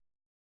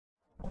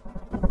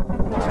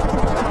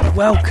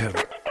Welcome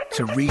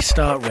to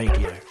Restart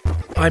Radio.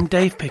 I'm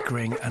Dave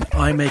Pickering and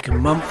I make a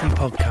monthly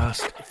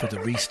podcast for the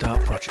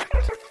Restart Project.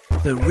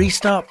 The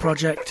Restart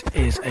Project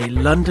is a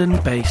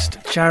London-based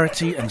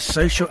charity and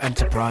social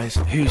enterprise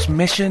whose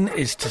mission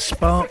is to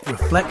spark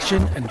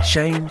reflection and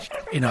change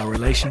in our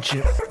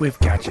relationship with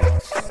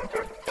gadgets.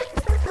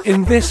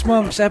 In this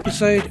month's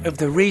episode of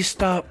the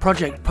Restart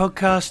Project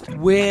podcast,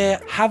 we're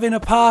having a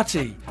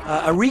party,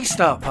 a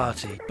restart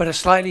party, but a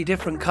slightly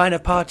different kind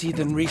of party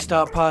than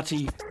restart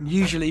party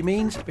usually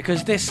means,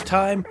 because this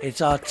time it's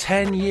our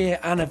 10-year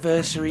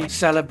anniversary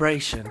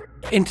celebration.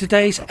 In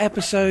today's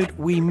episode,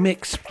 we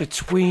mix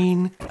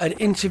between an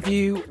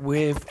interview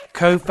with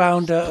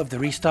co-founder of the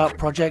Restart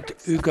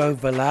Project, Ugo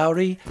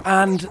Vallauri,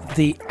 and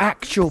the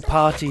actual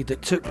party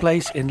that took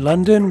place in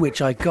London,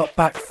 which I got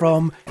back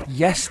from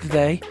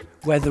yesterday,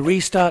 where the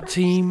Restart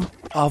team,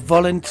 our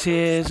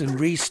volunteers and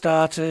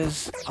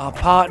restarters, our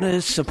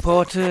partners,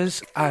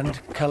 supporters and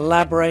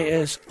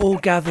collaborators all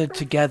gathered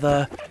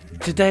together.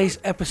 Today's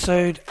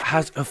episode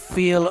has a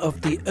feel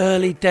of the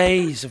early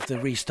days of the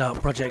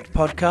Restart Project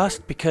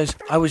podcast because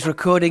I was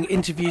recording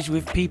interviews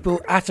with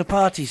people at a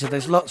party, so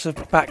there's lots of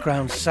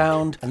background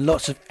sound and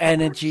lots of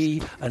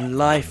energy and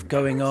life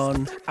going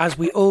on as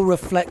we all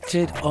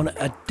reflected on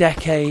a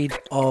decade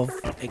of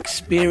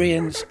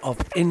experience, of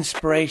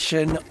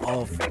inspiration,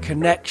 of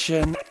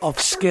connection, of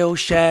skill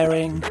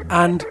sharing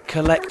and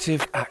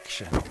collective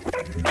action.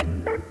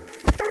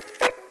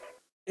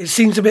 It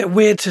seems a bit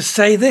weird to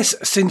say this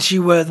since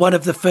you were one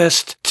of the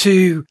first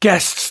two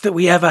guests that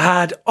we ever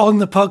had on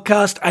the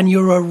podcast and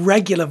you're a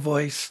regular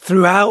voice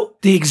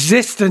throughout the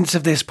existence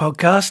of this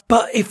podcast.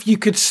 But if you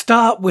could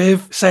start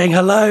with saying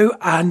hello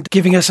and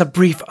giving us a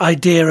brief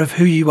idea of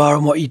who you are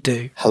and what you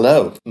do.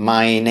 Hello,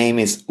 my name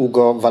is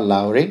Ugo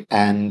Vallauri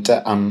and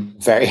I'm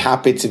very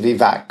happy to be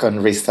back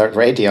on Restart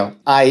Radio.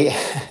 I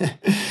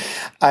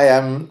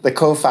am the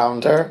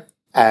co-founder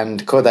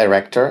and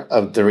co-director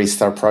of the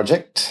Restart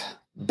Project,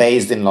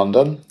 based in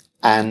London,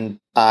 and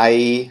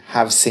I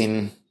have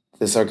seen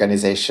this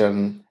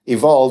organization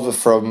evolve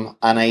from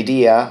an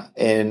idea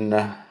in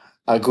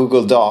a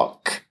Google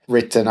Doc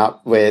written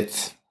up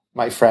with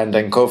my friend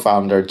and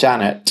co-founder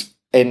Janet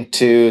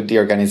into the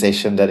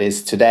organization that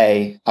is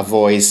today a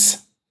voice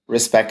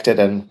respected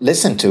and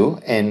listened to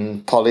in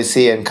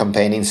policy and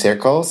campaigning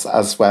circles,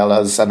 as well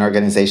as an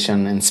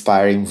organization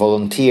inspiring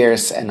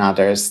volunteers and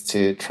others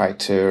to try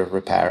to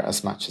repair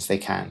as much as they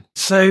can.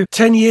 So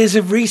 10 years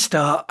of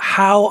Restart,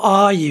 how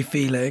are you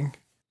feeling?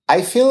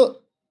 I feel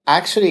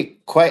actually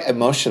quite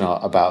emotional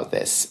about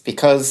this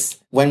because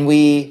when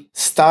we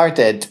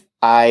started,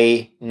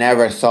 I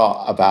never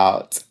thought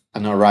about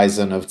an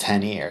horizon of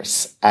 10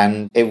 years.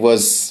 And it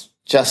was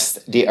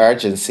just the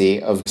urgency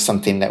of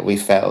something that we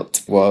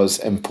felt was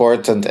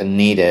important and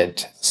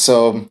needed.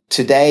 So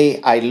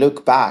today I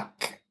look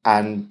back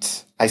and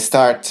I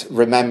start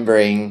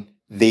remembering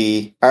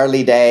the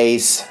early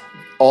days,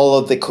 all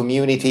of the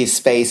community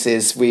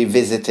spaces we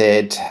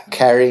visited,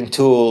 carrying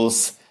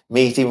tools,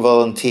 meeting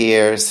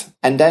volunteers.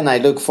 And then I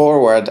look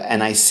forward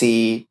and I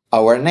see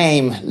our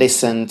name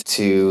listened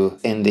to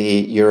in the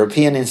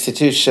European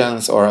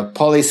institutions or a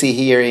policy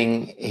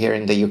hearing here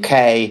in the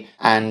UK,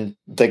 and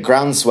the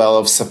groundswell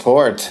of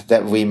support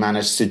that we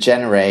managed to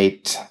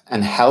generate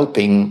and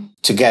helping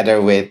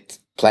together with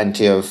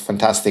plenty of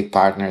fantastic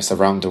partners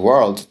around the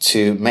world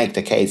to make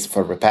the case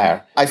for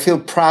repair. I feel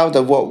proud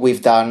of what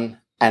we've done,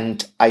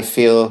 and I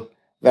feel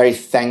very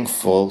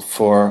thankful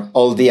for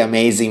all the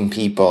amazing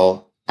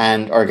people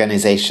and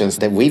organizations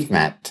that we've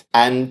met.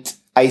 And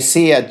I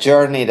see a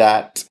journey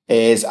that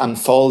is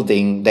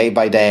unfolding day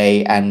by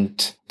day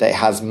and that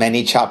has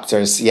many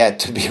chapters yet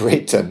to be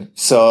written.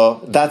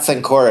 So that's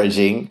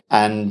encouraging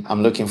and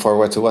I'm looking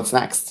forward to what's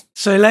next.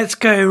 So let's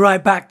go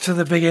right back to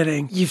the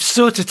beginning. You've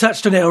sort of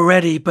touched on it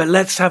already, but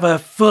let's have a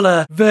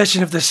fuller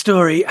version of the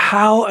story.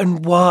 How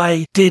and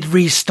why did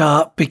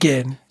Restart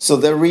begin? So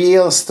the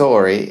real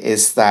story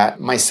is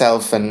that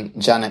myself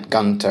and Janet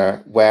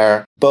Gunter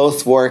were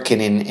both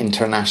working in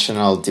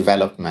international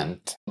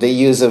development, the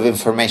use of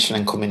information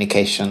and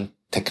communication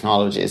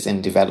technologies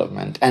in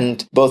development.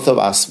 And both of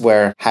us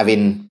were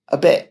having a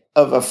bit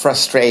of a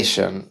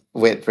frustration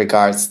with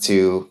regards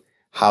to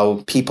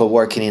how people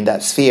working in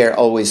that sphere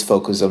always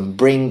focus on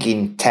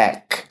bringing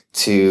tech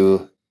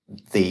to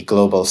the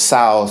global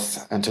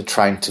south and to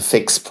trying to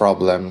fix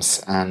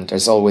problems. And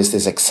there's always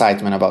this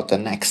excitement about the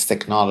next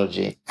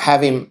technology.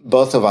 Having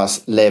both of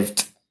us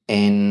lived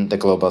in the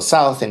global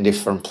south in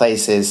different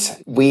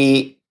places,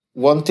 we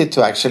wanted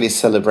to actually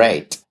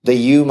celebrate the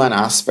human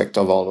aspect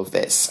of all of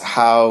this,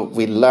 how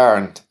we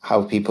learned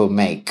how people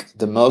make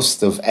the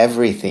most of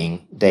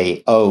everything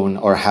they own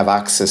or have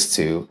access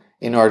to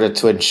in order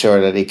to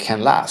ensure that it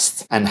can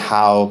last, and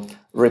how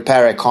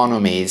repair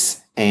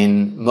economies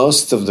in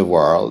most of the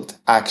world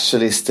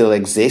actually still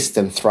exist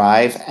and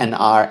thrive and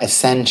are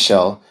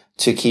essential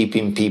to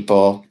keeping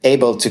people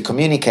able to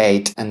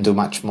communicate and do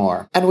much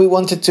more. And we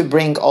wanted to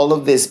bring all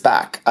of this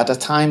back at a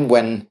time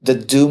when the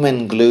doom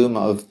and gloom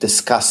of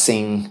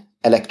discussing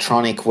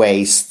electronic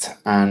waste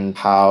and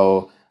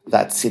how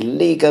that's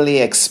illegally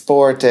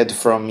exported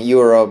from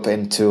Europe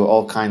into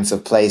all kinds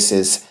of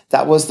places.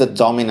 That was the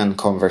dominant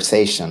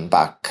conversation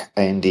back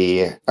in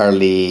the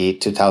early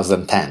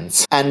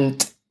 2010s.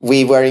 And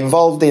we were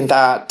involved in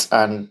that,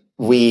 and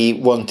we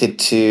wanted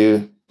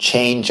to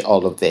change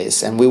all of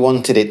this. And we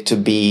wanted it to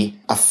be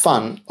a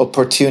fun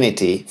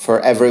opportunity for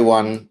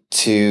everyone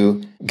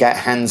to get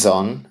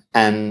hands-on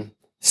and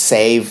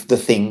save the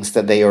things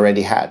that they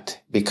already had,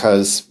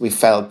 because we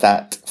felt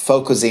that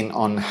focusing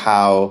on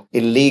how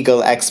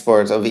illegal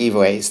export of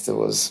e-waste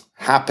was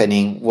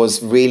happening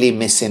was really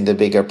missing the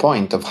bigger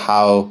point of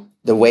how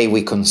the way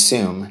we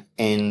consume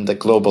in the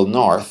global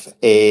north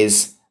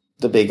is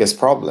the biggest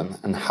problem,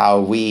 and how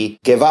we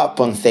give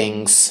up on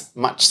things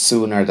much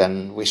sooner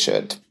than we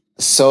should.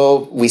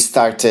 So we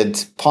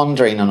started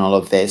pondering on all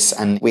of this,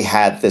 and we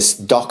had this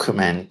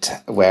document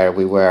where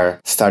we were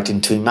starting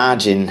to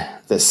imagine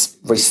this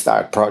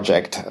restart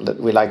project.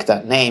 We like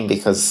that name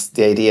because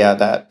the idea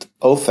that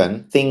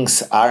often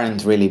things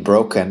aren't really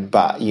broken,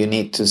 but you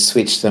need to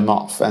switch them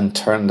off and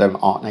turn them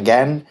on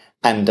again,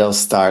 and they'll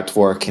start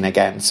working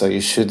again. So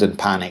you shouldn't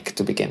panic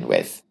to begin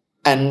with.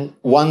 And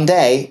one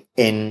day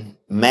in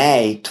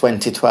May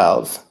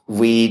 2012,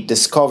 we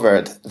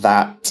discovered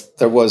that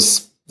there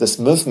was this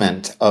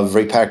movement of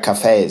repair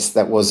cafes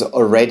that was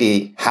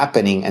already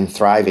happening and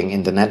thriving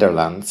in the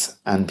Netherlands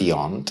and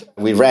beyond.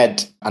 We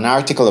read an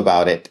article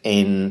about it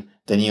in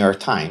the New York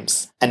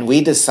Times, and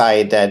we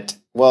decided,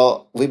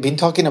 well, we've been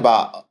talking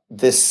about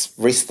this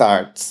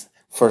restart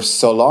for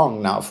so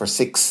long now, for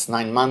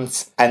 6-9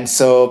 months. And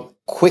so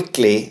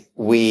quickly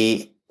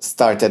we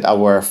started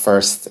our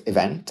first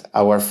event,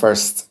 our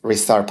first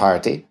restart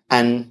party.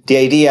 And the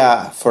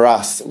idea for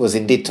us was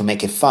indeed to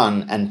make it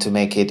fun and to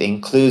make it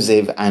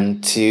inclusive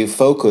and to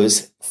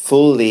focus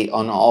fully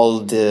on all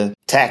the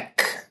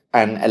tech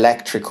and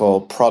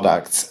electrical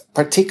products,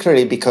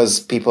 particularly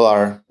because people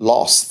are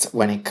lost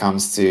when it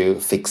comes to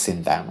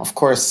fixing them. Of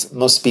course,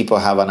 most people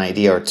have an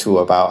idea or two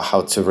about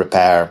how to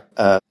repair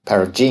a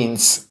pair of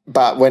jeans,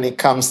 but when it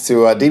comes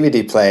to a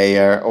DVD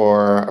player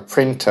or a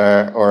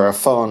printer or a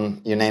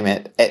phone, you name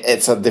it,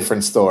 it's a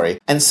different story.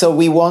 And so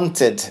we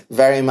wanted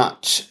very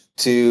much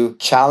to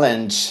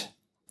challenge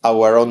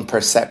our own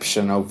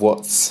perception of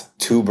what's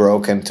too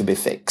broken to be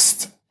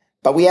fixed.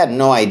 But we had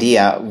no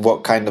idea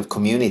what kind of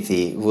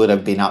community would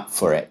have been up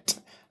for it.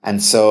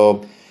 And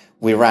so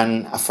we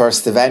ran a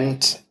first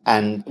event,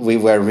 and we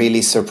were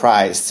really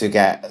surprised to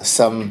get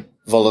some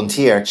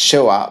volunteers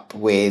show up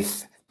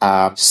with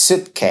a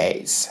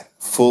suitcase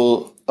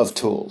full of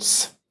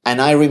tools. And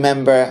I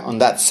remember on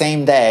that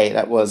same day,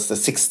 that was the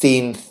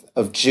 16th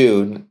of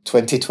June,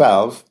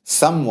 2012,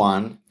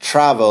 someone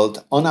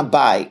traveled on a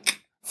bike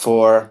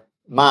for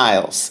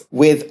miles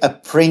with a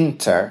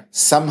printer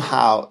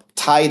somehow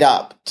tied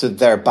up to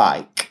their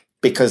bike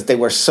because they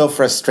were so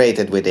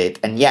frustrated with it,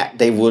 and yet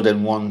they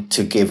wouldn't want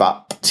to give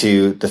up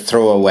to the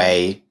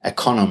throwaway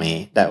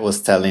economy that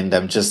was telling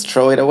them just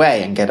throw it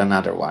away and get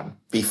another one.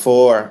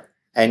 Before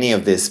any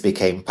of this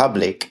became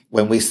public,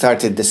 when we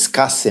started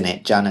discussing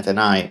it, Janet and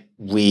I,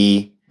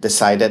 we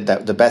decided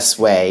that the best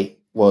way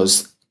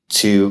was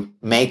to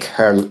make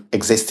her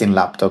existing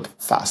laptop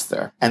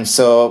faster. And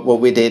so what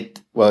we did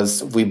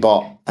was we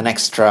bought an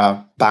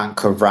extra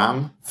bank of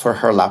RAM for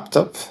her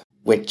laptop,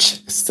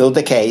 which is still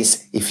the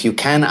case. If you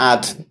can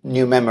add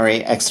new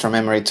memory, extra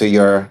memory to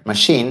your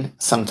machine,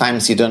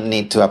 sometimes you don't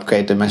need to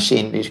upgrade the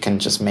machine. You can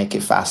just make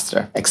it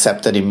faster,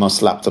 except that in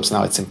most laptops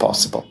now it's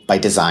impossible by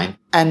design.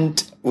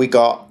 And we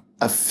got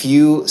a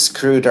few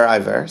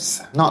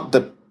screwdrivers, not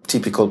the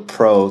typical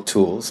pro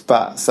tools,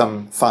 but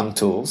some fun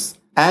tools.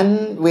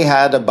 And we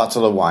had a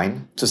bottle of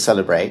wine to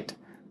celebrate.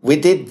 We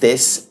did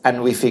this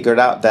and we figured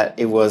out that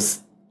it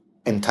was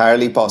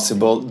entirely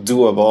possible,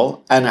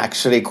 doable, and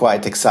actually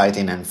quite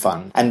exciting and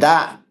fun. And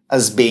that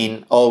has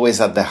been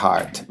always at the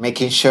heart,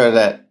 making sure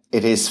that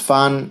it is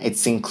fun,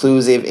 it's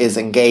inclusive, it's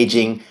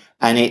engaging,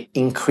 and it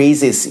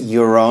increases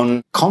your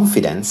own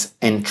confidence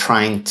in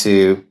trying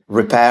to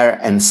repair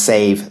and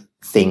save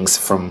things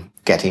from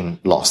getting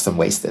lost and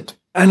wasted.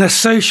 And a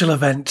social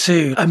event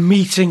too, a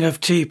meeting of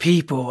two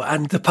people,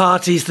 and the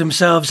parties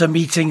themselves are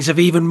meetings of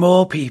even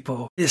more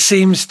people. It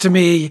seems to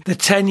me the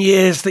 10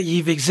 years that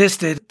you've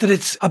existed, that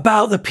it's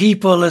about the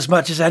people as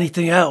much as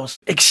anything else.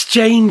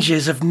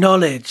 Exchanges of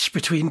knowledge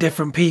between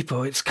different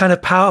people. It's kind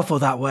of powerful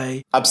that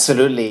way.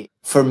 Absolutely.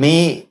 For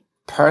me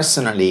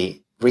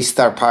personally,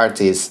 restart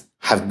parties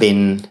have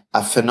been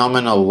a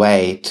phenomenal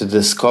way to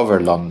discover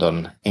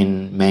London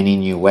in many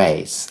new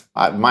ways.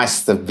 I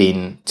must have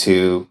been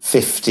to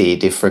 50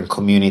 different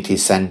community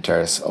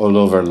centres all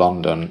over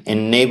London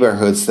in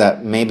neighbourhoods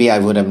that maybe I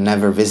would have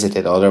never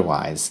visited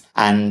otherwise.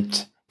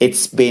 And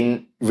it's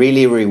been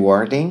really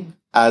rewarding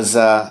as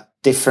a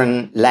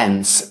different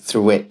lens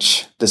through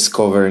which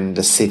discovering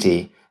the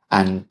city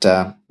and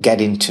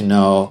getting to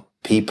know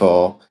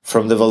people,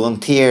 from the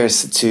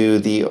volunteers to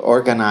the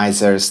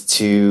organisers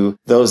to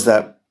those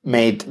that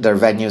made their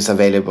venues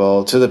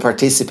available to the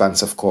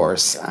participants, of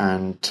course,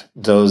 and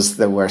those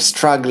that were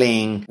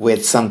struggling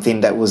with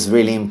something that was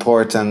really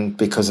important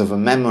because of a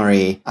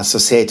memory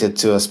associated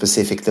to a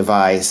specific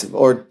device,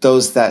 or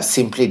those that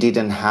simply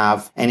didn't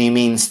have any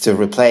means to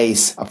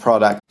replace a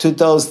product, to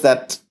those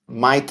that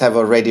might have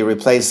already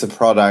replaced the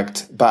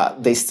product,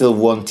 but they still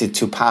wanted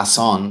to pass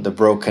on the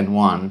broken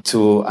one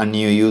to a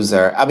new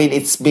user. I mean,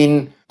 it's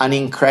been an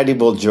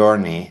incredible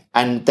journey.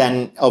 And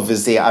then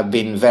obviously I've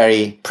been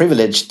very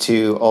privileged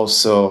to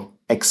also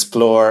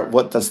explore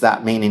what does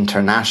that mean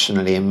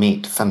internationally and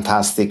meet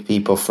fantastic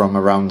people from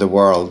around the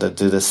world that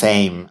do the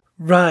same.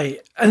 Right.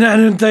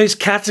 And those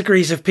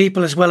categories of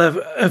people as well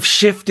have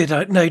shifted,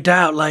 no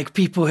doubt. Like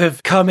people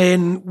have come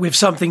in with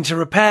something to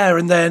repair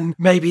and then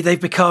maybe they've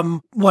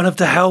become one of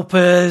the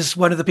helpers,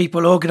 one of the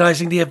people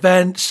organising the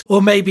events,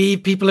 or maybe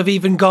people have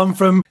even gone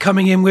from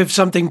coming in with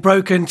something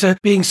broken to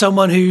being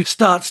someone who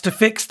starts to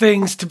fix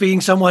things, to being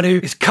someone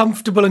who is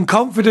comfortable and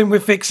confident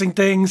with fixing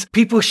things.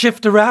 People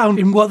shift around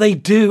in what they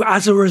do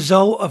as a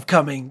result of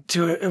coming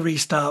to a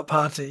restart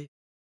party.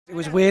 It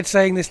was weird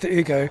saying this to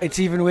Ugo. It's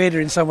even weirder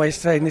in some ways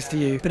saying this to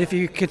you. But if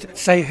you could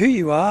say who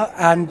you are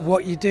and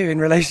what you do in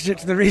relationship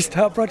to the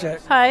Restart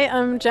Project. Hi,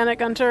 I'm Janet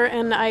Gunter,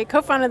 and I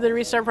co-founded the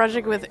Restart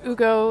Project with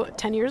Ugo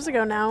 10 years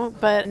ago now,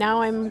 but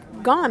now I'm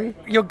gone.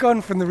 You're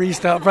gone from the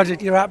Restart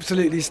Project. You're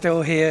absolutely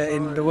still here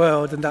in the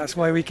world, and that's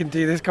why we can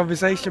do this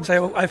conversation.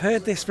 So I've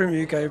heard this from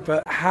Ugo,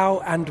 but how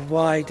and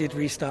why did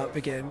Restart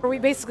begin? We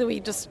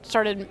just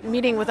started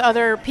meeting with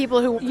other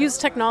people who use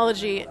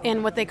technology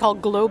in what they call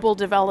global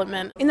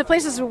development. In the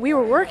places we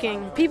were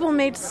working, people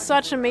made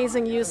such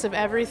amazing use of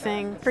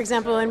everything. For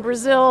example, in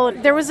Brazil,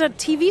 there was a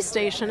TV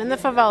station in the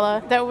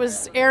favela that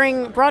was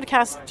airing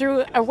broadcasts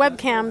through a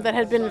webcam that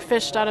had been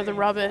fished out of the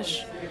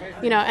rubbish.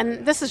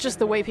 And this is just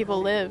the way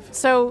people live.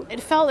 So it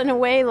felt in a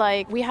way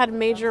like we had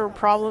major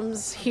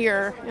problems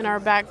here in our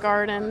back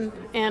garden,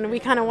 and we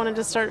kind of wanted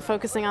to start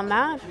focusing on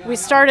that. We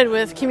started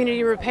with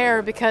community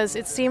repair because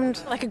it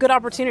seemed like a good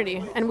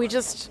opportunity, and we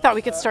just thought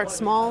we could start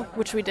small,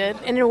 which we did.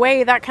 And in a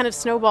way, that kind of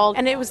snowballed.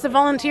 And it was the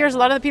volunteers, a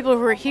lot of the people who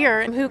were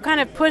here, who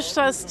kind of pushed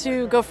us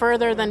to go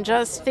further than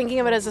just thinking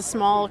of it as a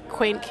small,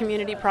 quaint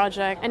community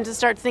project, and to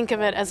start think of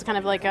it as kind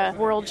of like a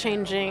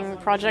world-changing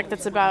project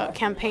that's about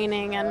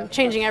campaigning and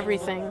changing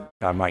everything.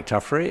 I'm Mike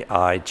Tuffery.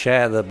 I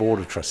chair the Board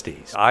of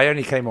Trustees. I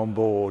only came on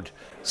board,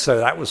 so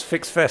that was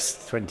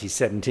FixFest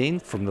 2017.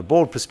 From the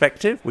board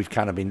perspective, we've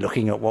kind of been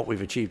looking at what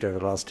we've achieved over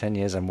the last 10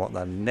 years and what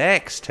the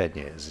next 10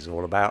 years is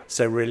all about.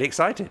 So really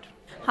excited.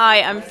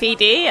 Hi, I'm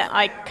Phoebe.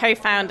 I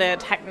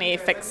co-founded Hackney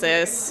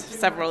Fixes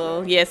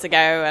several years ago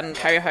and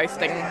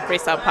co-hosting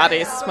Restart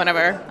parties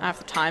whenever I have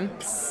the time.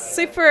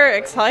 Super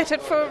excited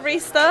for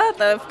Restart.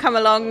 They've come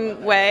a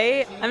long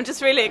way. I'm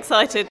just really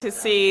excited to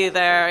see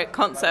their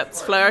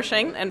concepts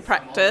flourishing in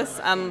practice,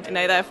 and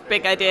they have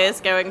big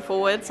ideas going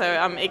forward, so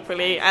I'm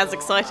equally as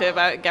excited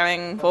about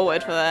going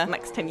forward for the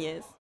next 10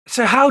 years.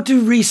 So how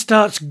do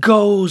Restart's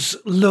goals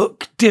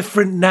look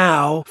different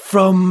now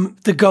from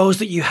the goals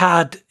that you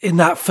had in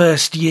that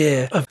first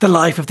year of the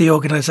life of the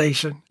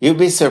organisation? You'd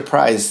be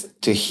surprised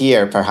to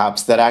hear,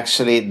 perhaps, that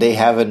actually they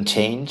haven't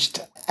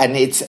changed. And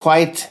it's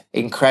quite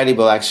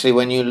incredible, actually,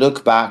 when you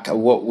look back at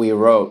what we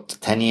wrote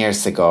 10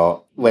 years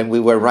ago, when we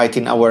were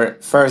writing our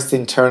first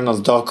internal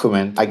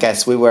document. I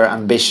guess we were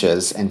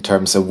ambitious in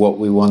terms of what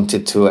we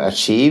wanted to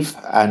achieve.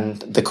 And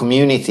the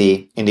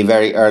community in the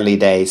very early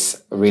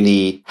days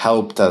really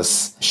helped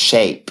us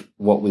shape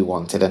what we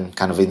wanted and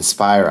kind of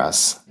inspire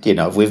us.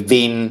 We've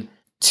been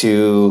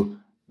to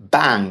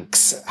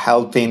banks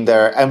helping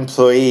their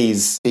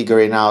employees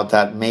figuring out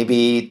that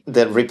maybe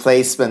the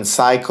replacement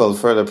cycle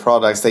for the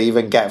products they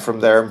even get from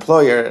their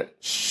employer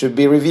should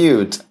be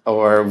reviewed.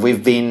 Or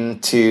we've been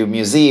to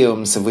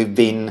museums, we've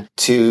been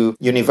to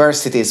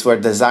universities where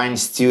design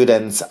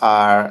students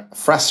are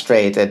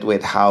frustrated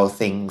with how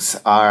things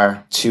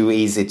are too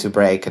easy to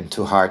break and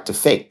too hard to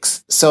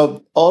fix.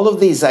 So all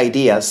of these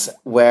ideas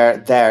were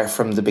there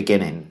from the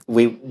beginning.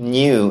 We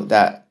knew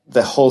that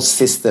the whole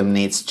system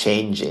needs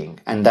changing,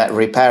 and that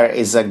repair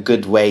is a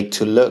good way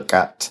to look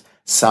at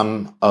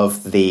some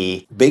of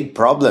the big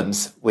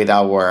problems with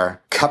our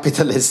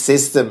capitalist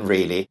system,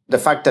 really. The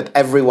fact that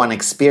everyone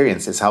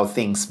experiences how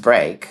things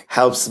break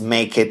helps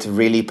make it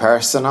really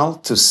personal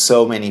to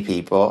so many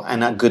people,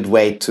 and a good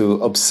way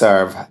to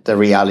observe the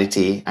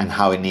reality and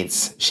how it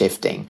needs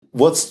shifting.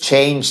 What's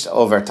changed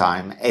over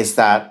time is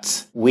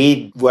that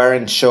we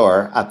weren't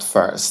sure at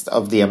first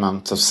of the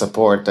amount of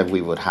support that we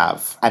would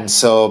have. And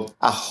so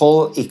a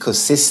whole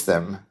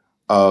ecosystem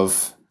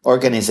of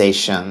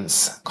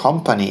organizations,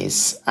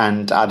 companies,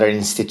 and other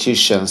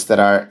institutions that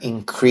are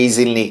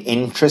increasingly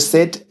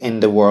interested in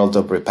the world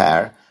of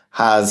repair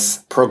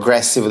has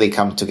progressively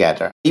come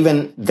together.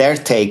 Even their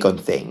take on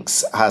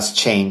things has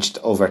changed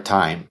over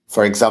time.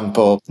 For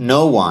example,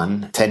 no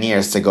one 10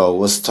 years ago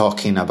was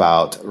talking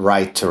about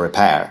right to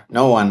repair.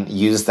 No one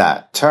used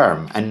that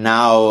term. And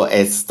now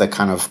it's the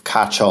kind of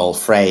catch-all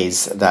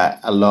phrase that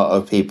a lot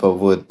of people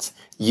would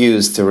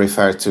use to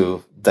refer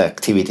to the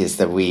activities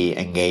that we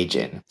engage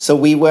in. So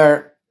we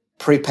were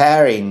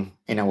preparing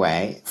in a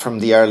way, from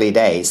the early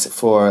days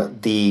for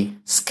the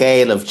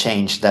scale of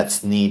change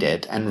that's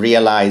needed and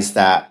realize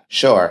that,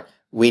 sure,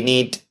 we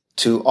need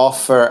to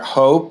offer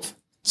hope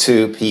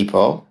to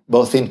people,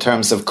 both in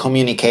terms of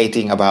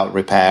communicating about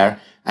repair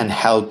and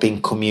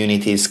helping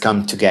communities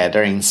come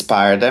together,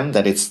 inspire them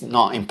that it's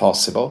not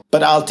impossible.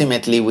 But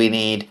ultimately, we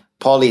need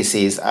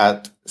policies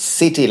at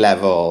city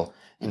level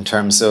in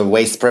terms of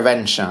waste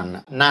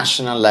prevention,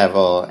 national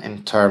level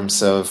in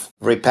terms of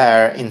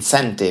repair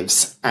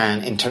incentives,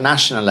 and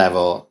international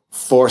level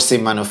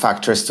forcing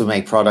manufacturers to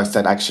make products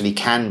that actually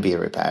can be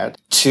repaired,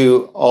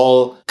 to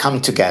all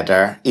come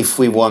together if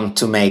we want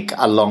to make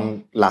a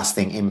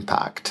long-lasting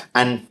impact.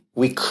 And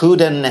we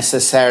couldn't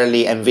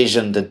necessarily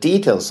envision the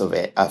details of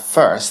it at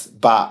first,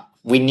 but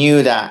we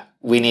knew that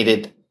we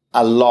needed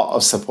a lot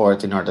of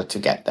support in order to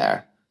get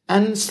there.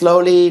 And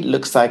slowly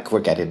looks like we're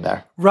getting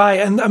there. Right.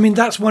 And I mean,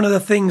 that's one of the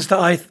things that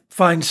I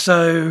find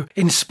so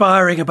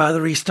inspiring about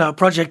the Restart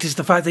project is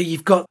the fact that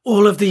you've got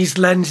all of these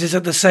lenses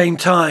at the same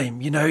time,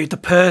 you know, the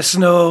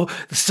personal,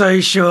 the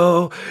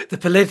social, the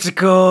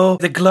political,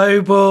 the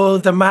global,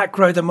 the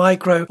macro, the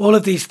micro, all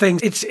of these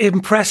things. It's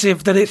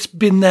impressive that it's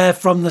been there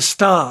from the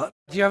start.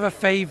 Do you have a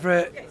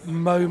favourite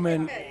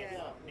moment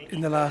in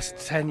the last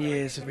 10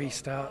 years of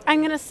Restart? I'm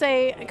going to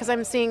say, because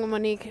I'm seeing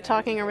Monique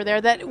talking over there,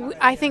 that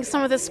I think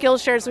some of the skill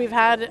shares we've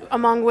had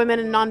among women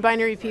and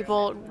non-binary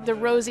people, the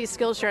rosy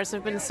skill shares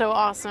have been so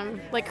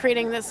awesome. Like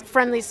creating this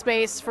friendly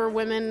space for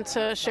women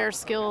to share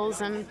skills.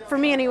 And for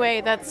me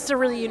anyway, that's a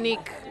really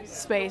unique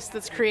space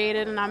that's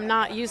created, and I'm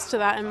not used to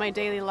that in my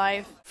daily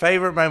life.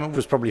 Favourite moment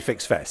was probably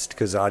FixFest,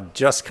 because I'd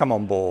just come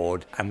on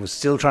board and was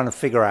still trying to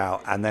figure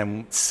out, and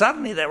then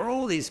suddenly there were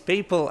all these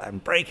people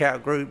and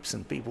breakout groups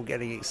and people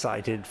getting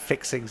excited,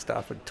 fixing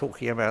stuff and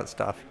talking about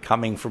stuff,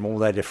 coming from all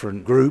their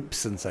different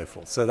groups and so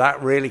forth. So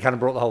that really kind of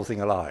brought the whole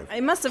thing alive.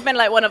 It must have been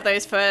like one of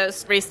those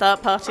first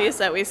Restart parties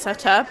that we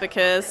set up,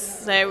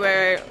 because they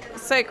were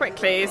so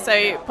quickly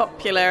so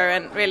popular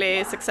and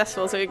really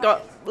successful. So we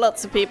got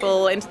lots of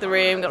people into the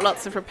room, got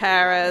lots of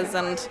repairers,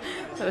 and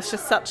there was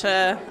just such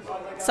an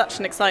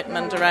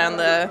excitement around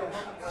the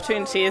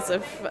opportunities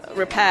of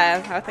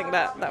repair. I think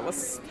that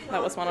was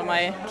one of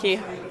my key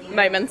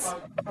moments.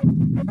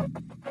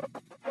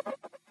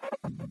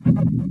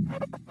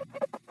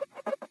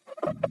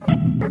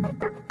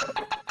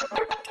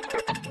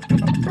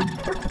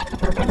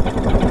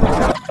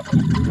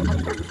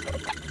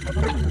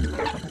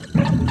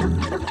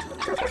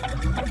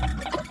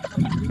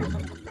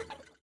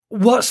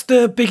 What's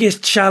the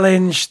biggest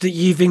challenge that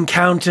you've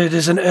encountered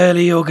as an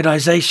early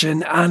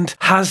organisation, and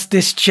has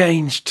this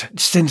changed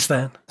since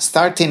then?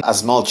 Starting a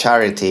small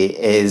charity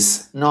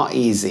is not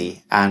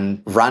easy,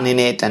 and running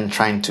it and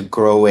trying to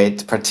grow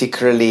it,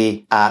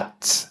 particularly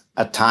at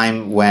a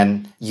time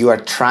when you are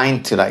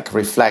trying to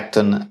reflect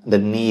on the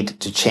need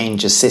to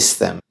change a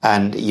system,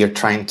 and you're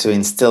trying to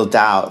instill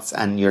doubts,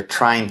 and you're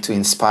trying to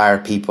inspire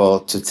people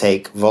to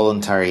take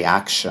voluntary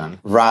action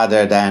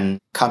rather than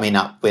coming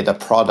up with a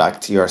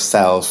product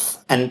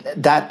yourself. And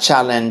that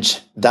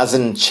challenge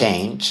doesn't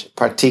change,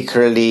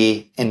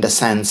 particularly in the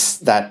sense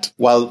that,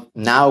 well,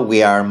 now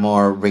we are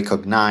more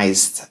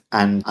recognized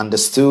and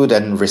understood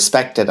and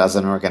respected as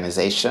an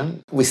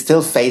organization. We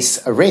still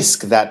face a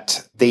risk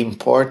that the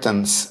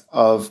importance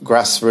of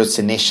grassroots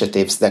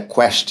initiatives that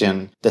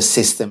question the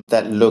system,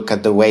 that look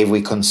at the way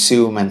we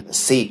consume and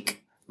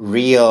seek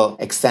real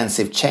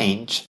extensive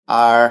change,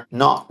 are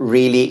not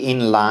really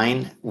in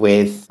line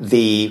with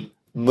the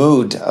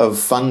mood of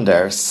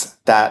funders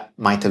that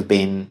might have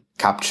been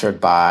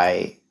captured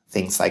by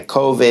things like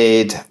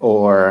COVID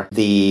or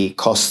the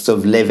cost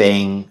of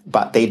living,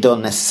 but they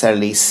don't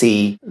necessarily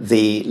see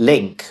the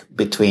link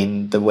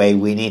between the way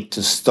we need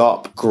to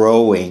stop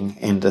growing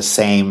in the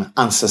same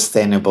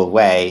unsustainable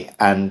way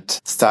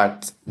and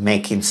start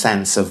making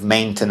sense of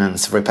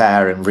maintenance,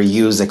 repair, and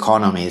reuse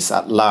economies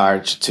at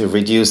large to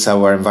reduce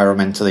our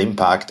environmental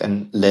impact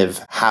and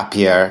live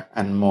happier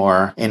and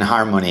more in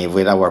harmony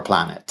with our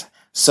planet.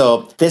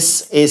 So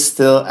this is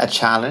still a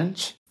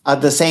challenge.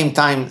 At the same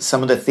time,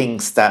 some of the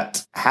things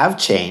that have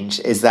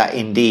changed is that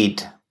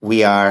indeed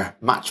we are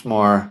much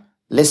more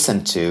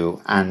listened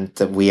to, and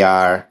we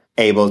are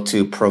able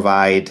to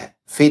provide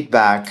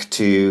feedback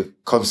to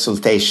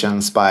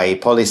consultations by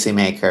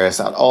policymakers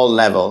at all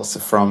levels,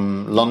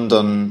 from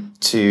London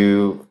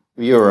to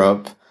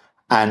Europe,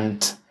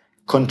 and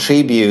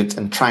contribute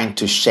and trying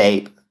to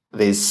shape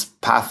these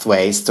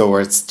pathways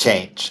towards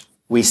change.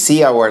 We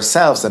see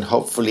ourselves, and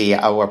hopefully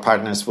our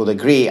partners would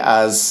agree,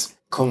 as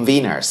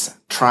conveners,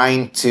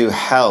 trying to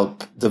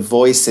help the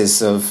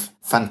voices of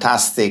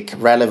fantastic,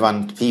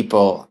 relevant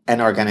people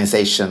and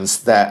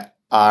organizations that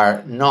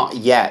are not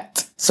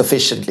yet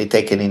sufficiently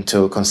taken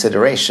into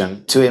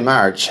consideration to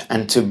emerge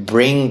and to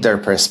bring their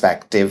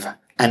perspective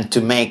and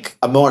to make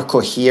a more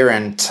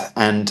coherent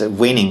and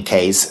winning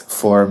case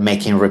for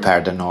making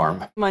repair the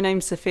norm. My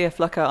name's Sophia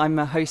Flucker. I'm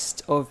a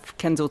host of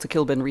Kensal to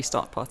Kilburn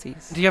Restart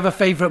parties. Do you have a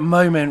favourite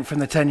moment from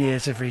the 10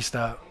 years of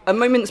Restart? A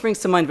moment springs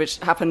to mind which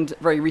happened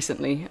very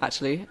recently,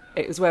 actually.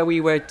 It was where we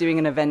were doing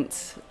an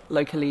event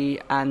locally,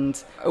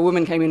 and a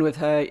woman came in with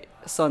her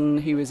son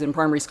who was in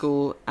primary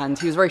school, and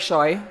he was very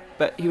shy,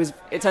 but he was,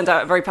 it turned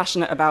out, very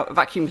passionate about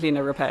vacuum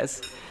cleaner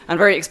repairs and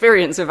very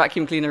experienced with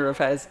vacuum cleaner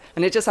repairs.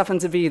 And it just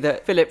happened to be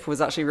that Philip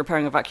was actually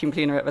repairing a vacuum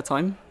cleaner at the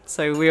time.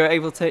 So we were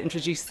able to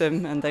introduce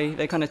them, and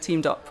they kind of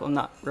teamed up on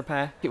that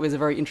repair. It was a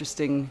very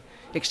interesting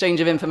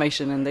exchange of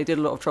information, and they did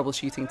a lot of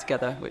troubleshooting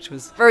together, which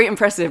was very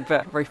impressive,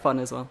 but very fun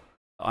as well.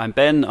 I'm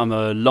Ben. I'm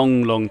a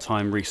long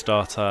time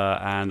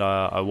restarter, and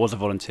I was a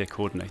volunteer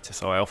coordinator,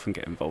 so I often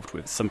get involved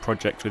with some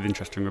project with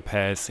interesting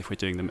repairs if we're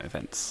doing them at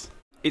events.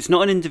 It's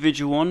not an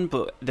individual one,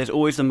 but there's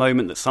always a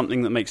moment that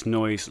something that makes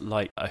noise,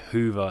 like a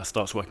Hoover,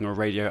 starts working on a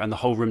radio, and the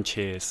whole room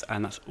cheers,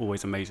 and that's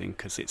always amazing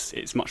because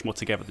it's much more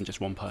together than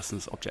just one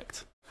person's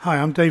object. Hi,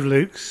 I'm Dave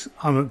Lukes.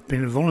 I've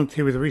been a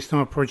volunteer with the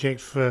Restart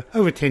Project for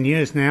over 10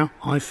 years now.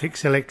 I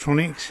fix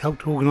electronics,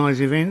 help to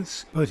organise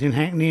events, both in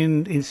Hackney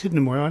and in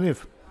Sydenham, where I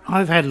live.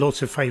 I've had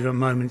lots of favourite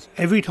moments.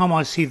 Every time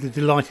I see the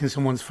delight in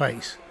someone's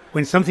face,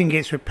 when something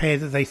gets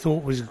repaired that they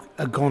thought was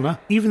a goner,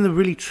 even the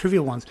really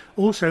trivial ones.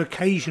 Also,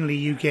 occasionally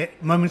you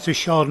get moments of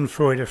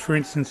schadenfreude. For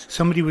instance,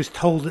 somebody was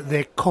told that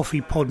their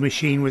coffee pod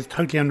machine was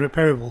totally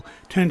unrepairable.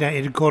 Turned out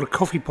it had got a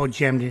coffee pod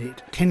jammed in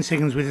it. 10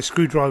 seconds with a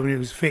screwdriver and it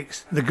was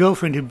fixed. The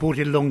girlfriend who brought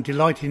it along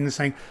delighted in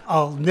saying,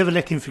 "I'll never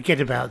let him forget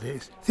about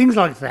this." Things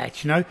like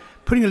that,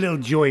 putting a little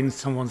joy in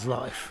someone's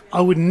life.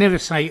 I would never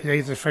say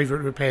they're the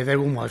favourite repair, they're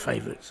all my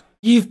favourites.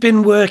 You've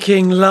been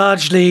working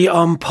largely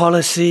on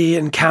policy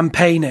and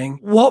campaigning.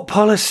 What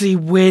policy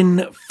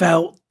win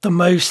felt the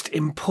most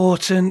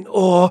important,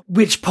 or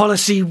which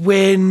policy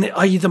win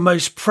are you the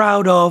most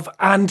proud of?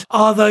 And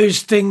are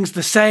those things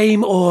the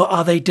same or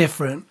are they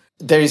different?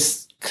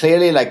 There's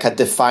clearly like a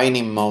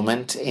defining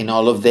moment in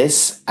all of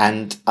this,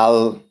 and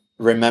I'll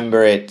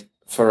remember it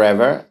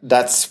forever.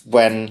 That's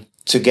when,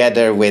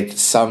 together with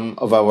some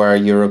of our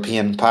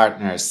European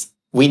partners,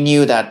 we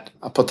knew that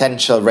a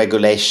potential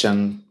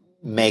regulation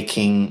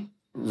making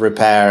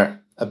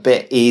repair a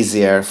bit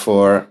easier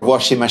for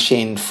washing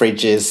machine,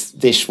 fridges,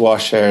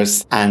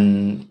 dishwashers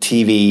and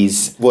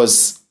TVs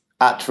was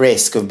at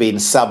risk of being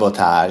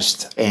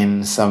sabotaged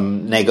in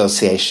some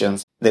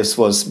negotiations. This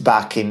was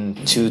back in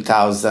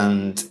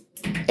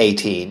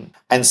 2018.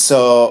 And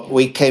so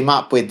we came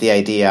up with the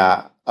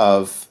idea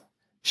of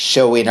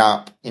showing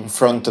up in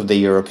front of the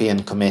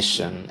European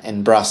Commission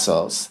in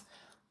Brussels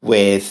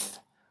with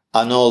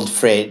an old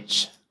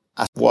fridge,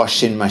 a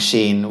washing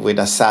machine with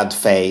a sad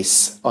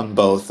face on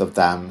both of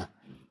them,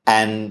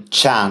 and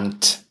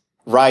chant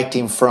right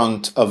in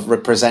front of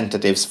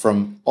representatives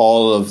from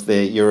all of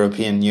the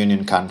European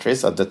Union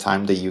countries, at the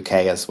time the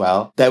UK as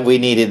well, that we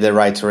needed the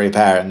right to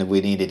repair and that we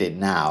needed it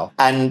now.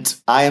 And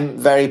I am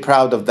very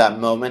proud of that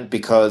moment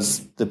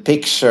because the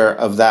picture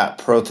of that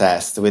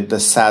protest with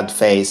the sad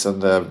face on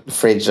the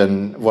fridge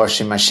and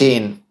washing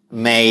machine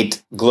made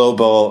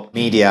global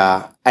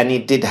media, and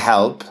it did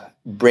help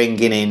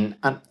bringing in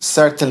a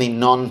certainly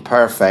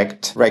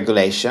non-perfect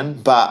regulation,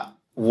 but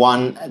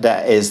one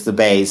that is the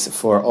base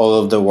for all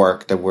of the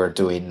work that we're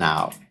doing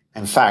now.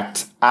 In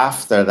fact,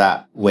 after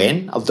that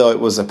win, although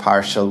it was a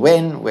partial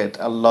win with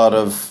a lot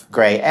of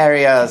grey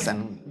areas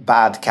and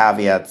bad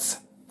caveats,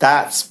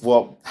 that's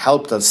what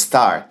helped us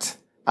start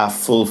a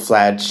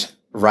full-fledged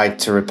Right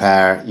to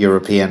Repair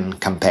European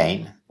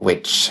campaign,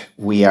 which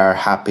we are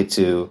happy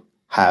to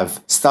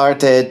have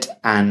started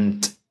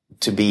and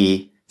to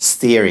be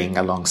steering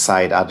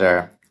alongside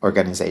other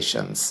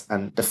organizations.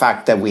 And the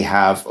fact that we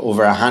have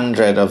over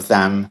 100 of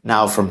them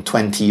now from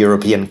 20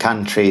 European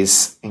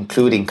countries,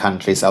 including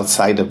countries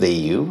outside of the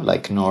EU,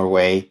 like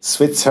Norway,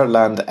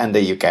 Switzerland, and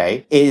the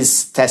UK,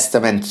 is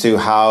testament to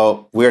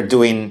how we're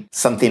doing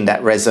something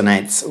that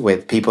resonates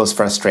with people's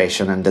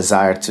frustration and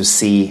desire to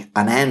see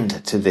an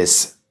end to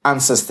this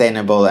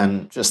unsustainable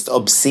and just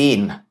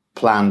obscene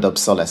planned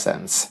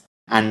obsolescence.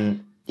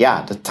 And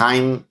yeah, the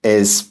time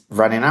is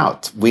running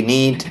out. We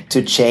need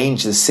to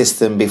change the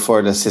system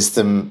before the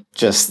system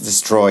just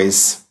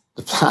destroys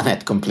the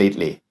planet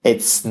completely.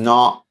 It's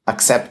not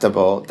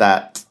acceptable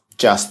that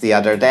just the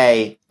other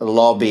day, a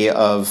lobby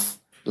of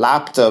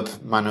laptop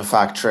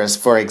manufacturers,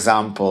 for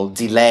example,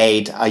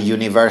 delayed a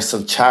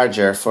universal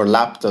charger for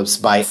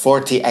laptops by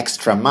 40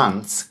 extra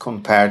months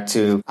compared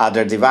to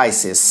other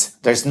devices.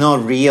 There's no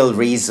real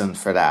reason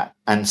for that.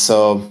 And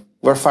so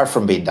we're far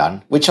from being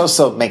done, which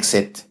also makes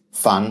it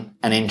fun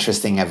and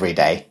interesting every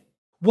day.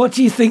 What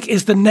do you think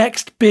is the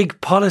next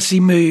big policy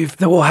move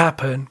that will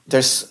happen?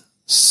 There's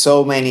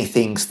so many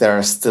things that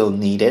are still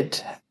needed.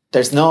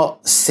 There's no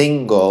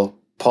single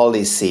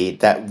policy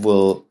that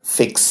will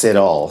fix it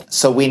all.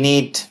 So we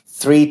need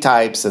three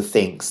types of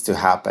things to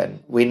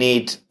happen. We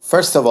need,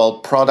 first of all,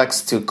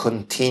 products to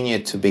continue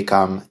to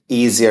become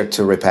easier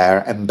to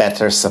repair and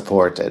better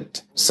supported.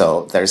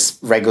 So there's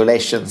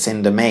regulations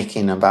in the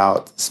making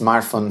about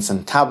smartphones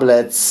and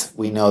tablets.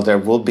 We know there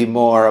will be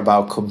more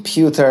about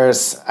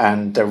computers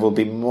and there will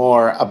be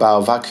more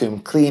about vacuum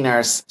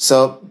cleaners.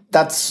 So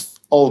that's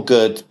all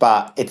good,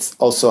 but it's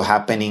also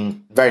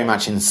happening very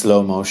much in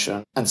slow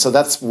motion. And so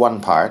that's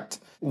one part.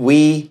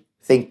 We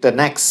think the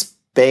next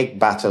big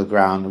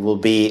battleground will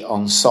be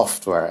on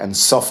software and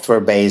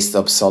software-based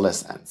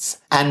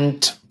obsolescence.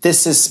 And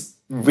this is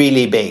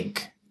really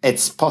big.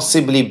 It's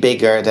possibly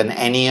bigger than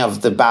any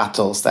of the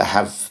battles that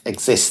have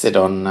existed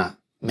on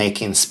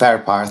making spare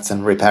parts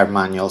and repair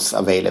manuals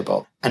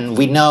available. And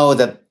we know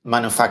that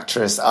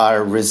manufacturers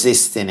are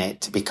resisting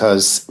it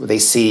because they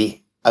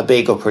see a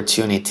big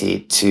opportunity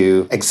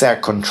to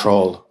exert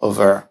control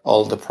over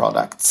all the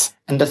products.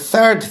 And the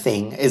third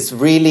thing is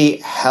really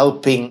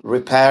helping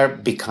repair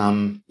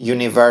become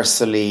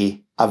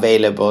universally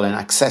available and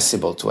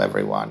accessible to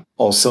everyone,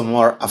 also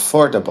more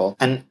affordable.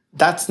 And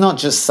that's not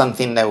just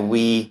something that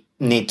we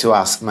need to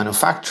ask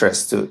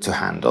manufacturers to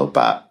handle,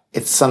 but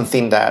it's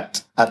something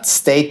that at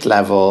state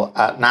level,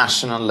 at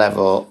national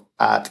level,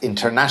 at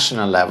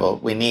international level,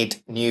 we need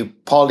new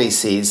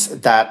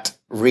policies that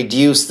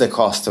reduce the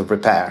cost of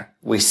repair.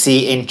 We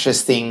see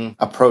interesting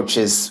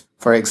approaches,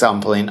 for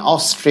example, in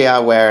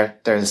Austria, where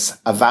there's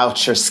a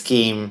voucher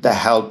scheme that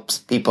helps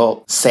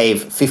people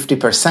save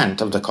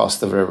 50% of the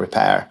cost of a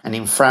repair. And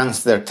in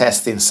France, they're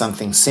testing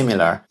something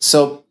similar.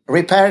 So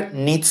repair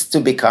needs to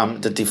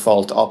become the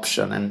default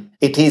option, and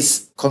it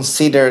is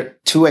considered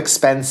too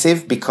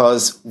expensive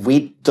because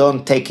we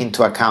don't take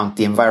into account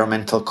the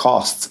environmental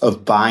costs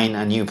of buying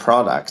a new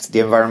product, the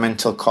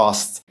environmental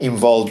costs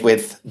involved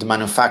with the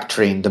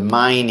manufacturing, the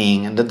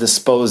mining, and the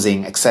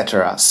disposing,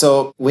 etc.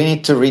 So we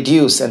need to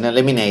reduce and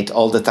eliminate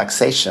all the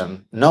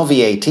taxation, no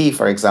VAT,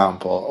 for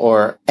example,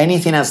 or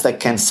anything else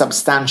that can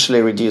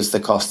substantially reduce the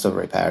cost of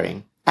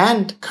repairing,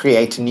 and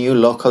create new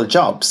local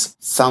jobs.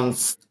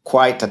 Sounds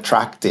quite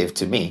attractive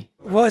to me.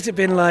 What has it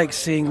been like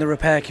seeing the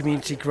repair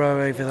community grow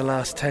over the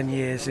last 10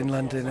 years in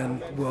London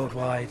and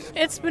worldwide?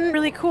 It's been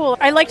really cool.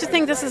 I like to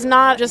think this is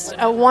not just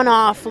a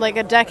one-off, like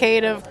a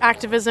decade of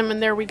activism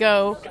and there we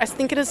go. I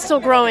think it is still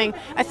growing.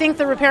 I think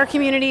the repair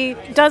community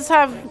does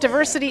have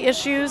diversity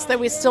issues that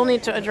we still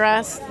need to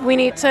address. We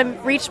need to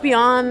reach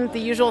beyond the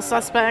usual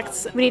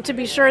suspects. We need to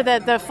be sure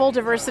that the full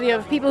diversity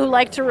of people who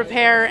like to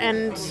repair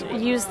and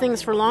use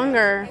things for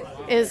longer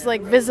is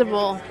like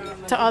visible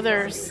to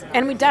others.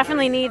 And we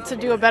definitely need to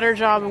do a better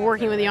job of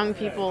working with young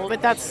people.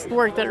 But that's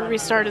work that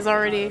Restart is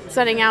already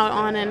setting out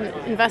on and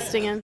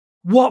investing in.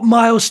 What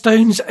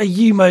milestones are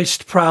you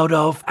most proud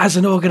of as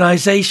an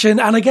organisation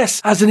and I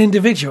guess as an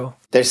individual?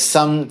 There's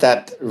some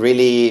that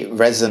really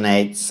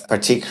resonates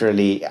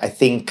particularly. I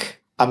think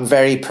I'm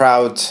very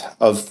proud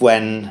of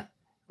when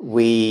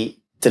we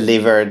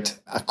delivered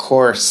a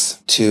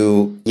course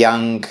to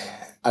young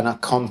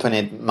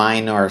unaccompanied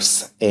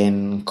minors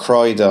in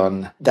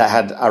Croydon that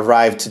had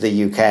arrived to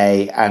the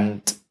UK,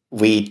 and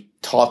we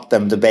taught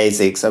them the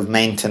basics of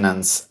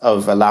maintenance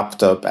of a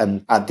laptop,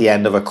 and at the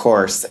end of a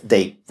course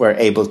they were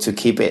able to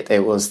keep it.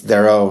 It was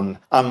their own.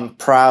 I'm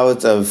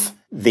proud of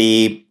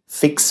the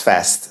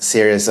FixFest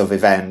series of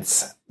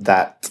events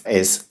that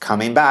is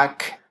coming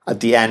back at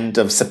the end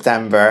of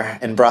September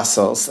in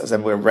Brussels,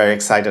 and we're very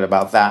excited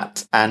about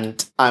that.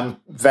 And I'm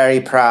very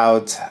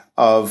proud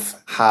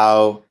of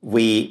how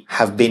we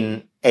have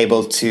been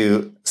able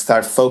to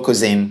start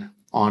focusing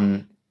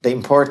on the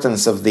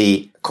importance of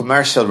the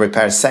commercial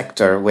repair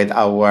sector with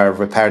our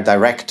repair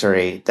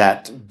directory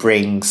that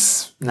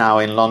brings now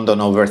in London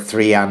over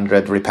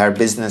 300 repair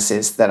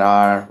businesses that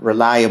are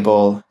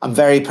reliable. I'm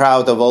very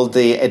proud of all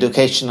the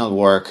educational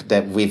work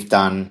that we've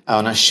done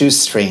on a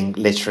shoestring,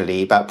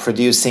 literally, about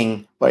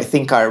producing what I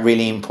think are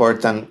really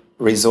important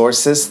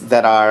resources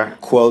that are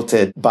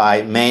quoted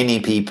by many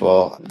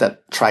people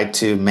that try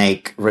to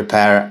make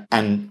repair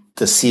and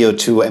the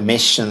CO2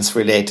 emissions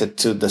related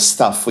to the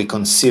stuff we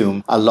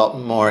consume a lot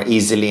more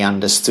easily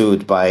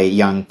understood by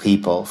young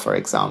people, for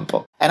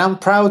example. And I'm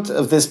proud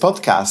of this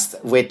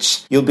podcast,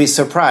 which you'll be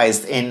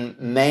surprised in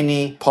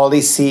many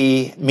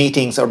policy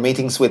meetings or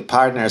meetings with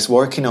partners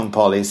working on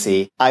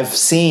policy. I've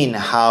seen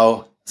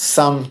how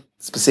some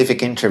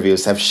specific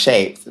interviews have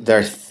shaped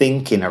their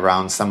thinking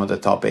around some of the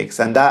topics,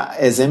 and that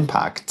is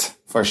impact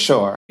for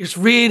sure. It's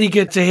really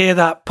good to hear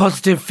that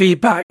positive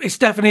feedback. It's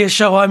definitely a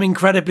show I'm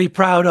incredibly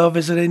proud of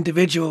as an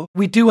individual.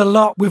 We do a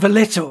lot with a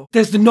little.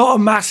 There's not a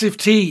massive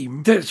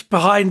team that's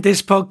behind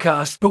this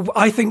podcast, but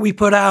I think we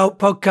put out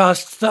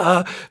podcasts that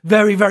are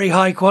very, very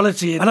high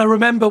quality. And I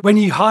remember when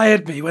you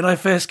hired me, when I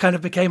first kind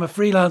of became a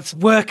freelance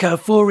worker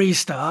for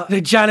Restart,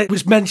 that Janet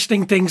was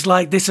mentioning things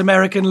like This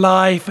American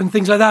Life and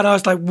things like that. And I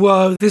was like,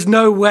 whoa, there's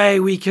no way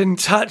we can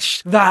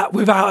touch that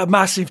without a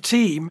massive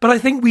team. But I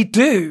think we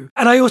do.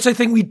 And I also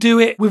think we do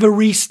it with a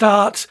Restart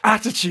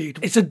attitude.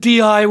 It's a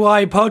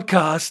DIY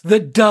podcast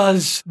that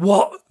does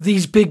what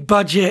these big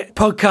budget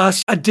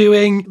podcasts are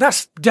doing.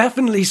 That's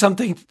definitely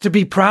something to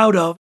be proud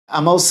of.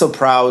 I'm also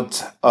proud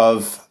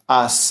of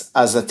us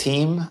as a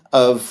team,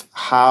 of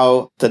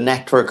how the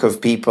network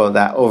of people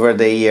that over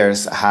the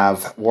years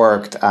have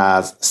worked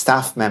as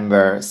staff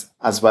members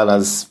as well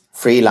as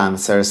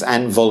freelancers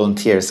and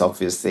volunteers,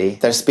 obviously.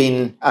 There's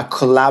been a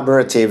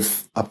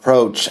collaborative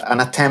approach,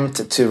 an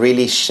attempt to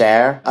really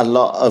share a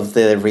lot of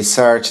the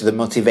research, the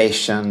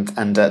motivation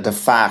and the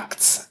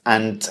facts,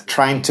 and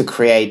trying to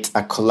create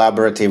a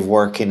collaborative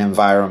working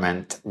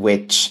environment,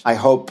 which I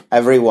hope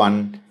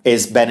everyone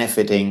is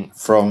benefiting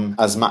from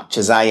as much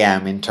as I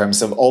am in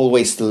terms of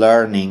always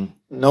learning.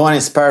 No one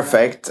is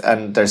perfect,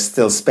 and there's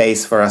still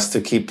space for us to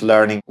keep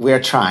learning.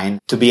 We're trying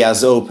to be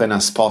as open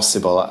as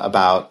possible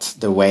about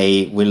the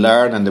way we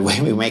learn and the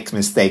way we make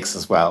mistakes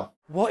as well.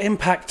 What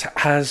impact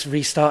has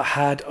Restart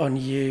had on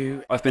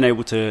you? I've been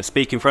able to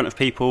speak in front of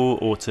people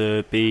or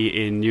to be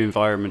in new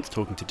environments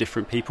talking to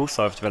different people,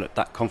 so I've developed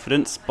that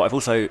confidence. But I've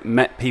also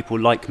met people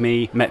like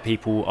me, met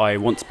people I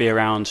want to be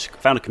around,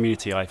 found a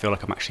community I feel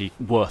like I'm actually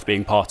worth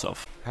being part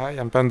of. Hi,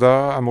 I'm Panda.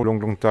 I'm a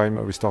long time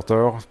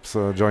restarter.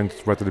 So joined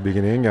right at the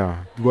beginning.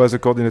 Was a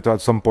coordinator at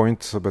some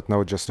point, but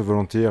now just a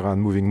volunteer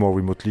and moving more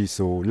remotely,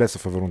 so less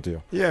of a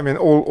volunteer. Yeah, I mean,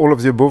 all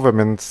of the above. I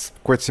mean, it's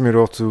quite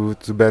similar to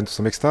Ben to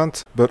some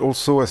extent, but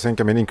also I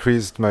think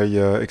increased my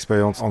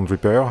experience on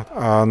repair,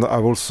 and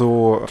I've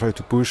also tried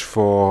to push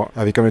for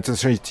having an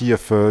intentionality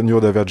of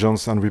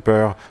neurodivergence and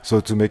repair, so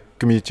to make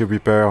community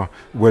repair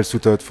well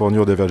suited for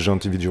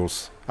neurodivergent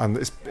individuals. And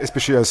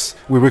especially as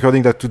we're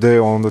recording that today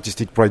on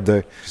Autistic Pride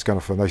Day, it's kind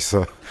of a nice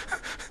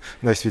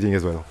nice feeling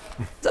as well.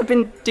 I've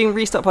been doing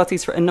restart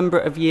parties for a number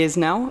of years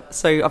now,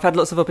 so I've had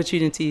lots of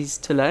opportunities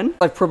to learn.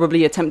 I've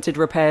probably attempted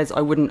repairs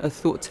I wouldn't have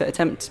thought to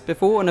attempt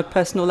before on a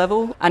personal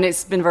level, and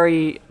it's been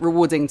very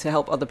rewarding to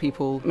help other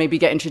people maybe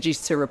get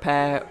introduced to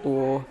repair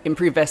or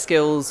improve their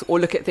skills or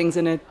look at things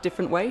in a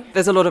different way.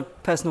 There's a lot of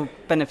personal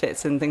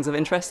benefits and things of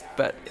interest,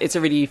 but it's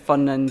a really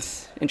fun and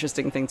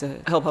interesting thing to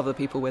help other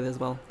people with as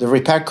well. The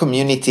repair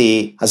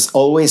community has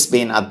always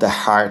been at the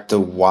heart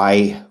of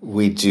why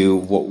we do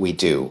what we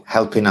do,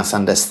 helping us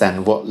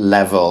understand what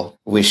level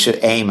we should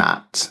aim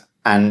at,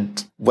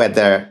 and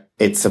whether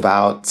it's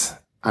about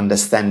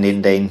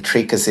understanding the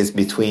intricacies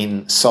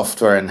between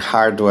software and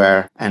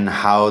hardware and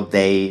how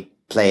they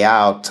play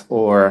out,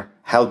 or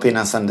helping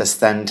us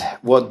understand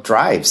what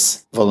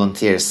drives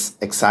volunteers'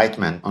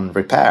 excitement on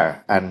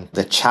repair and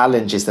the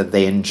challenges that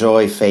they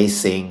enjoy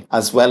facing,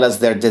 as well as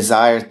their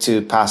desire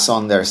to pass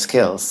on their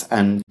skills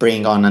and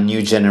bring on a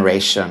new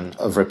generation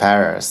of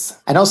repairers.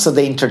 And also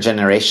the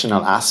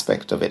intergenerational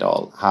aspect of it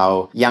all,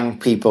 how young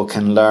people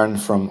can learn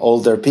from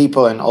older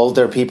people and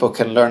older people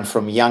can learn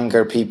from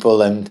younger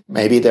people and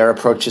maybe their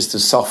approaches to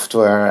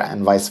software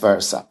and vice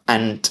versa.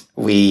 And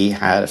we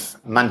have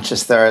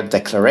Manchester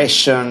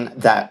Declaration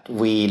that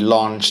we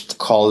launched,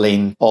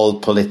 calling all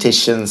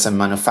politicians and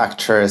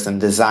manufacturers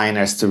and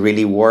designers to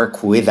really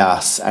work with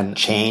us and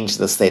change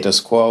the status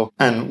quo.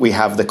 And we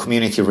have the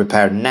Community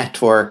Repair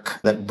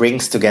Network that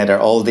brings together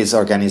all these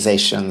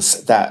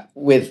organizations that,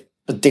 with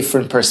a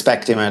different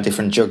perspective and a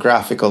different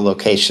geographical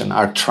location,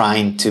 are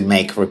trying to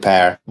make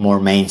repair more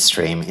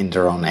mainstream in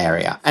their own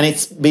area. And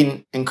it's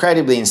been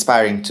incredibly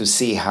inspiring to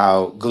see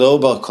how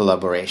global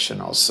collaboration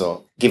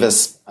also give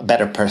us a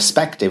better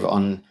perspective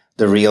on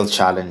the real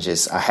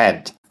challenges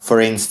ahead. For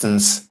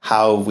instance,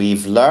 how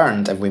we've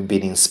learned and we've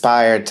been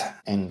inspired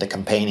in the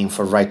campaigning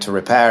for Right to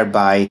Repair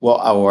by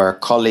what our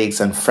colleagues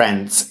and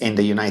friends in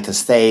the United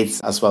States,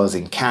 as well as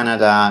in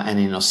Canada and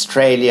in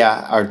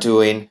Australia, are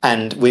doing.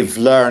 And we've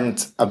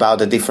learned about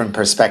the different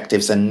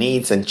perspectives and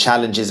needs and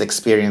challenges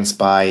experienced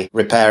by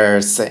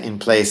repairers in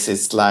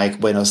places like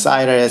Buenos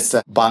Aires,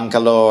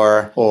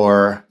 Bangalore,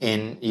 or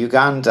in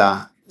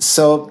Uganda.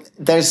 So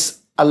there's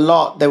a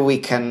lot that we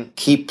can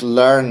keep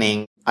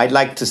learning. I'd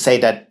like to say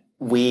that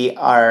we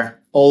are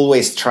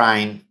always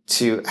trying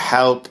to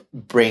help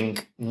bring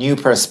new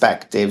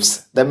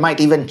perspectives that might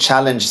even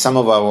challenge some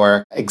of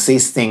our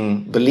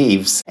existing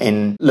beliefs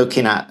in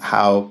looking at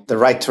how the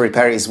right to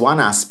repair is one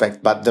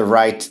aspect, but the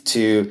right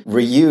to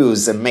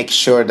reuse and make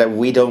sure that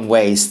we don't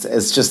waste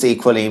is just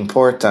equally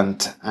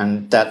important,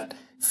 and that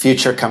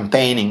future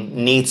campaigning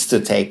needs to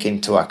take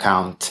into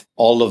account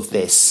all of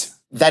this.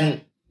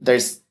 Then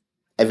there's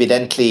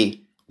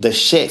evidently the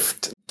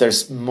shift.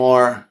 There's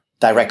more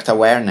direct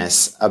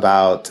awareness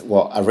about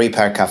what a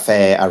repair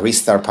cafe, a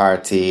restart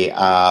party,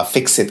 a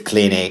fix-it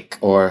clinic,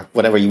 or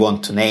whatever you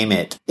want to name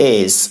it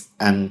is.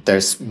 And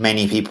there's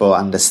many people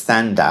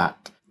understand that.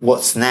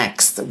 What's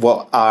next?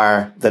 What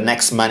are the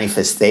next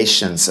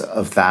manifestations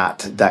of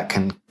that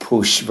can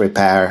push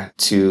repair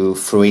to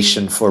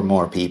fruition for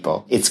more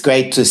people? It's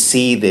great to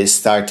see this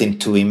starting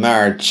to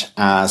emerge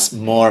as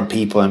more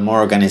people and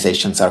more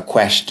organizations are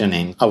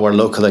questioning our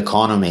local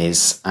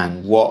economies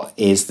and what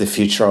is the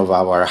future of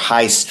our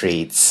high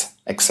streets,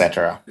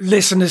 etc.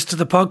 Listeners to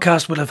the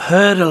podcast will have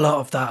heard a lot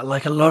of that.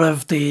 Like, a lot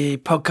of the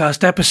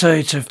podcast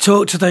episodes have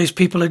talked to those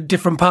people in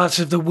different parts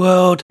of the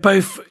world,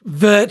 both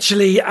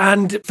virtually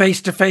and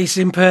face-to-face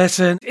in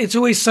person. It's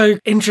always so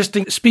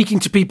interesting speaking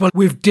to people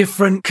with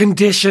different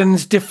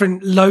conditions,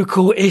 different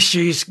local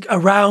issues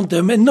around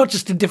them, and not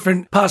just in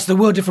different parts of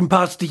the world, different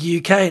parts of the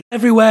UK.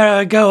 Everywhere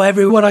I go,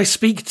 everyone I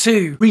speak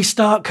to,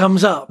 Restart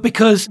comes up,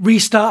 because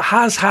Restart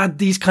has had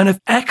these kind of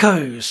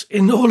echoes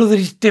in all of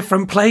these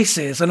different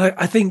places. And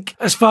I think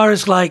as far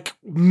as like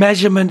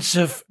measurements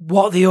of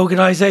what the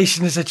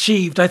organization has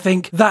achieved, I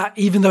think that,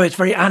 even though it's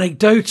very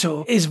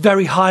anecdotal, is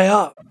very high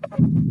up.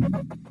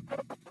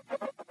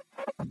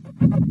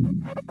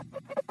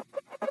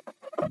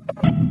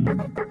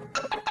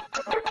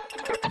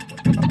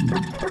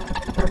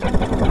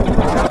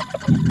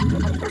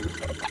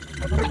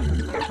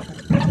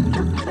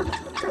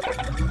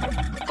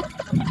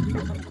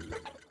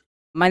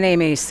 My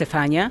name is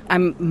Stefania.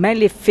 I'm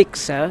mainly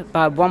fixer,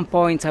 but at one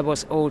point I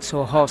was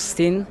also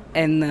hosting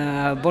and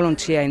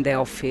volunteer in the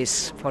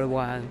office for a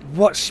while.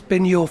 What's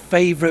been your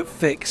favourite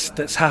fix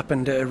that's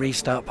happened at a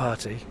restart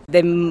party?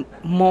 The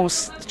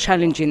most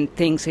challenging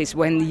things is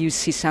when you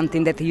see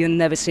something that you've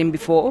never seen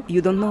before. You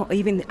don't know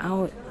even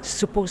how it's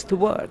supposed to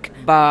work.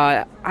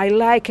 But I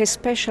like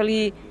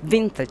especially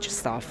vintage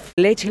stuff.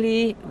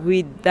 Lately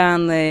we've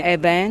done an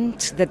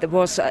event that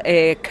was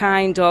a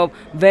kind of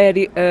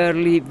very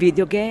early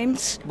video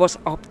games. Was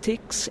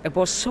optics. It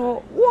was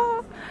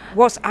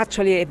was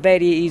actually a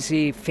very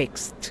easy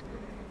fix.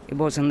 It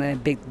wasn't a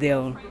big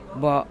deal,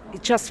 but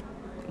it's just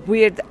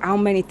weird how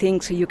many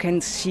things you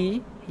can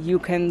see. You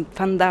can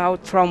find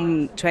out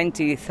from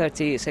 20,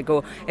 30 years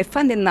ago. And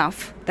fun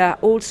enough, they're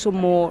also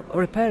more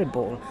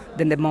repairable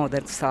than the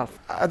modern stuff.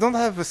 I don't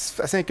have,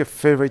 I think, a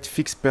favorite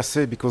fix per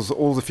se, because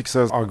all the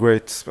fixes are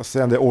great per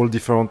se, and they're all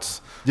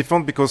different.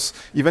 Different because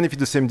even if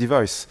it's the same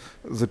device,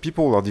 the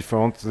people are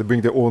different. They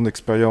bring their own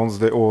experience,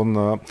 their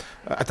own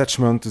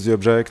attachment to the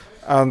object.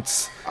 And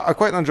I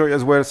quite enjoy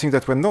as well things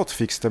that were not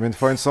fixed. I mean,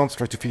 for instance,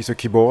 try to fix a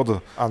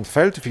keyboard and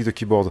failed to fix the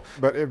keyboard,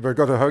 but I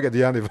got a hug at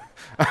the end.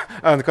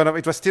 And kind of,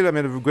 it was still, I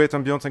mean, a great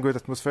ambience and great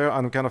atmosphere,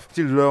 and we kind of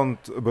still learned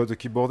about the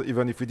keyboard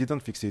even if we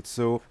didn't fix it.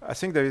 So I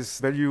think there is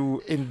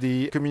value in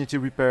the community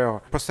repair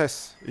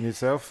process in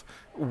itself,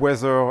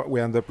 whether we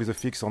end up with a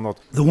fix or not.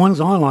 The ones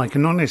I like are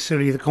not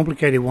necessarily the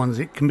complicated ones.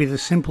 It can be the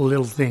simple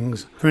little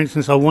things. For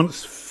instance, I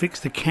once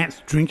fixed a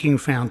cat's drinking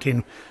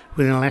fountain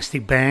with an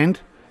elastic band.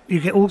 You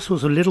get all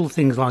sorts of little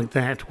things like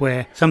that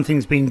where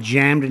something's been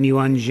jammed and you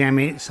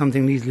unjam it,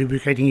 something needs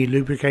lubricating, you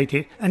lubricate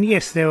it. And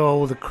yes, there are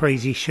all the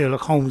crazy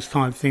Sherlock Holmes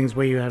type things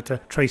where you have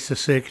to trace the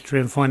circuitry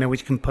and find out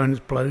which component's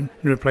blown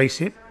and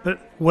replace it. But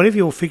whatever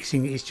you're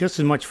fixing, it's just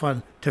as much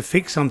fun to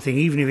fix something,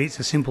 even if it's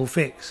a simple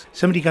fix.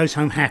 Somebody goes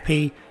home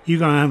happy, you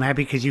go home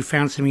happy because you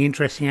found something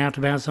interesting out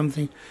about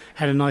something,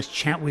 had a nice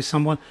chat with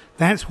someone.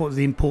 That's what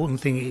the important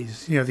thing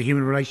is, the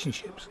human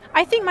relationships.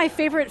 I think my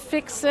favorite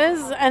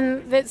fixes,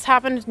 and that's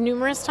happened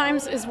numerous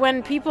times, is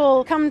when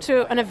people come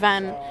to an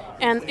event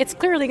and it's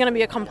clearly going to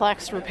be a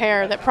complex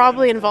repair that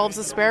probably involves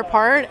a spare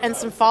part and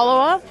some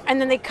follow-up,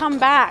 and then they come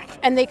back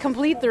and they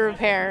complete the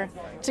repair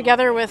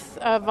together with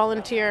a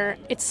volunteer.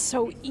 It's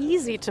so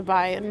easy to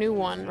buy a new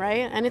one,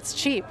 right? And it's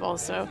cheap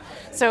also.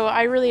 So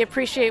I really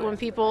appreciate when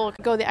people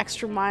go the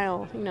extra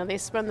mile. They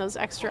spend those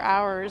extra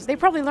hours. They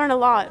probably learn a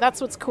lot.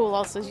 That's what's cool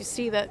also, is you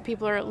see that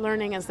people are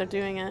learning as they're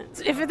doing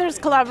it. If there's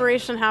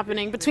collaboration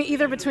happening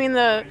between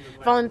the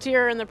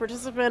volunteer and the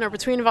participant, or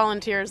between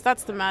volunteers,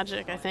 that's the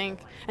magic, I think.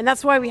 And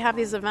that's why we have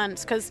these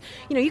events, because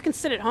you can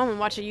sit at home and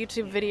watch a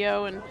YouTube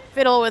video and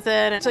fiddle with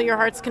it until your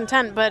heart's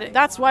content. But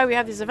that's why we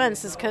have these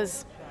events, is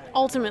because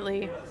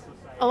ultimately,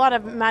 a lot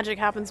of magic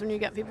happens when you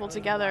get people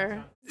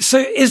together. So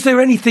is there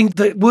anything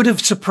that would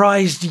have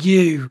surprised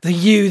you, the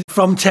you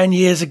from 10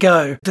 years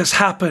ago, that's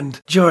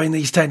happened during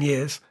these 10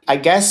 years? I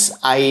guess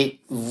I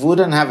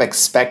wouldn't have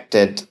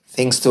expected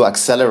things to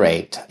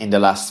accelerate in the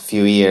last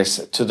few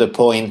years to the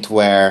point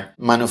where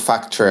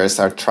manufacturers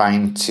are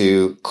trying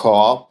to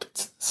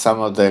co-opt some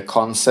of the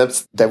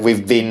concepts that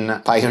we've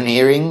been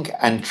pioneering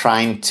and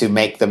trying to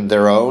make them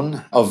their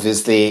own,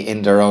 obviously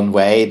in their own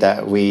way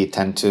that we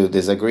tend to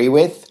disagree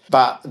with.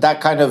 But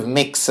that kind of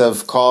mix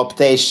of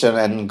co-optation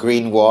and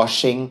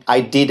greenwashing,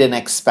 I didn't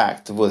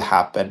expect would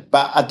happen.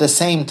 But at the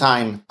same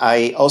time,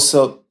 I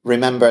also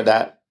remember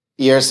that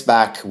years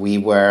back, we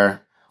were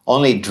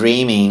only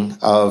dreaming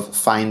of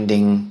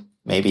finding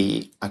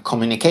maybe a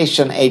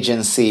communication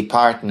agency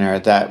partner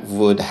that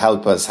would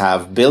help us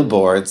have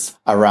billboards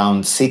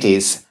around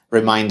cities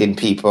reminding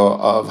people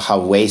of how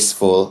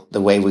wasteful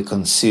the way we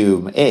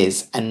consume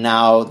is. And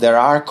now there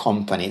are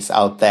companies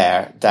out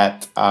there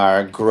that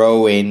are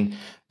growing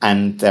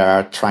and they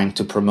are trying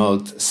to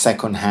promote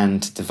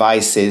second-hand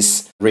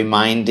devices,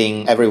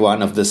 reminding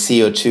everyone of the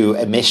CO2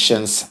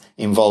 emissions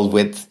involved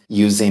with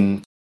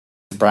using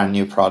brand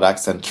new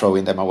products and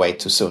throwing them away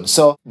too soon.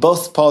 So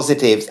both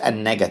positives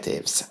and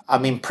negatives.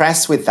 I'm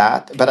impressed with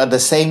that. But at the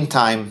same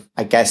time,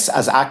 I guess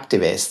as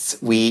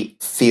activists, we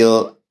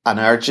feel an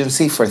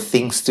urgency for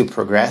things to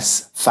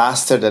progress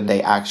faster than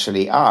they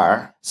actually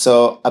are.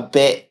 So a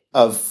bit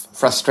of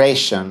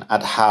frustration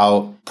at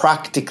how,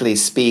 practically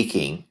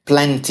speaking,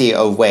 plenty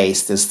of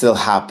waste is still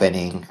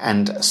happening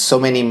and so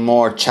many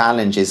more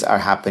challenges are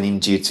happening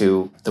due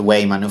to the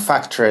way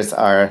manufacturers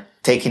are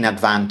taking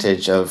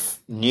advantage of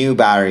new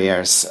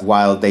barriers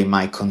while they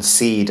might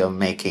concede on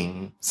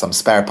making some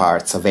spare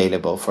parts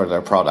available for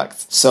their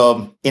products.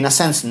 So in a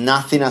sense,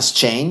 nothing has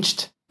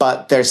changed,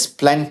 but there's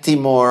plenty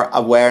more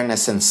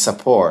awareness and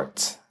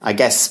support. I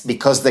guess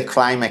because the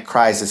climate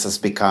crisis has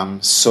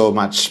become so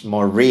much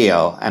more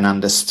real and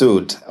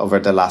understood over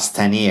the last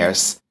 10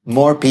 years,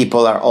 more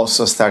people are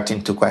also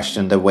starting to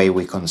question the way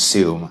we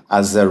consume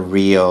as a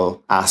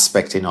real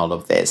aspect in all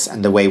of this,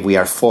 and the way we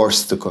are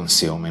forced to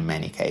consume in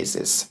many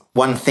cases.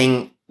 One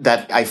thing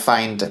that I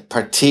find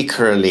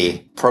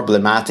particularly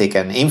problematic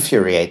and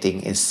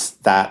infuriating is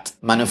that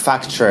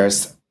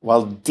manufacturers,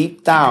 well,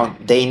 deep down,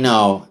 they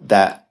know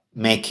that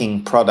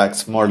making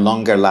products more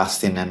longer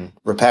lasting and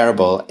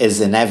repairable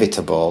is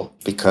inevitable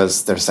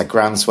because there's a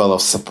groundswell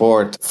of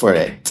support for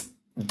it.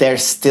 They're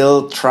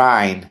still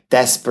trying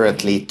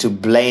desperately to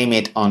blame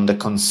it on the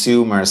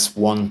consumers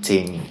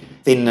wanting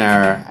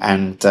thinner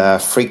and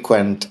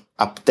frequent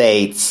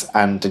updates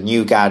and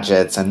new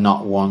gadgets and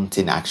not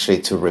wanting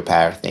actually to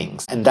repair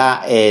things. And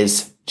that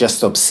is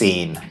just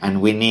obscene,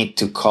 and we need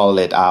to call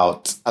it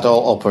out at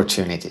all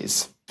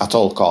opportunities, at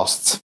all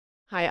costs.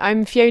 Hi,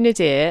 I'm Fiona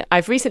Deere.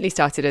 I've recently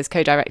started as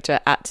co-director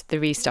at the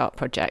Restart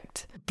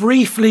project.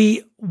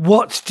 Briefly,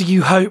 what do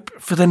you hope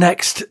for the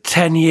next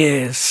 10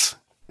 years?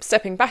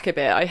 Stepping back a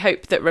bit, I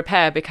hope that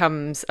repair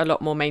becomes a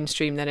lot more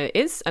mainstream than it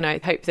is, and I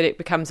hope that it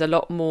becomes a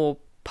lot more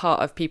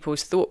part of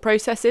people's thought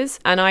processes.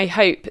 And I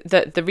hope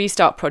that the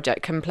Restart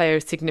project can play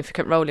a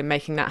significant role in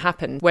making that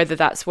happen, whether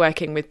that's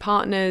working with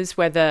partners,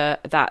 whether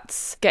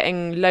that's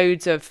getting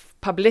loads of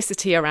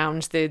publicity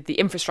around the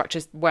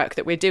infrastructure work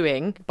that we're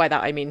doing. By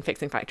that I mean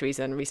fixing factories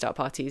and restart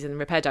parties and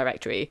repair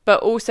directory.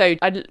 But also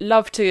I'd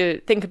love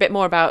to think a bit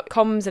more about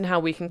comms and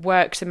how we can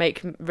work to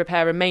make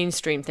repair a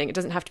mainstream thing. It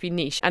doesn't have to be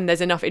niche, and there's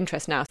enough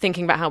interest now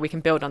thinking about how we can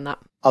build on that.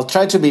 I'll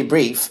try to be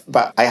brief,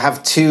 but I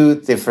have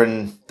two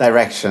different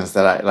directions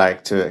that I'd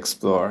like to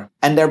explore,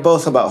 and they're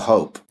both about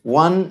hope.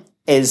 One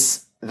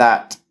is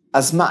that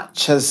as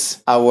much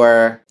as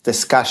our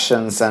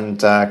discussions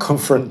and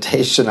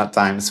confrontation at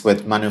times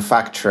with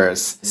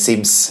manufacturers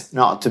seems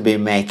not to be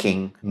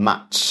making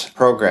much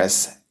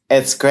progress,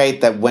 it's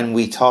great that when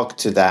we talk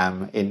to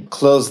them in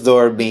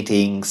closed-door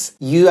meetings,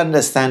 you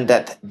understand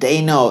that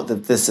they know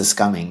that this is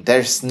coming.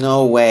 There's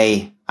no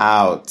way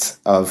out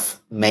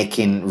of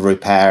making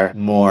repair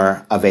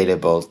more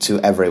available to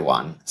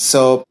everyone.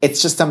 So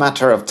it's just a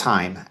matter of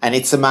time, and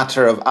it's a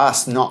matter of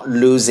us not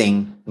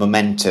losing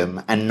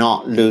momentum and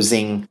not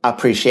losing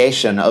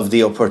appreciation of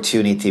the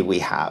opportunity we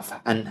have.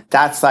 And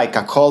that's like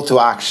a call to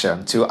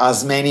action to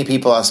as many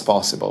people as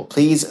possible.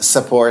 Please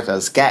support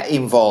us, get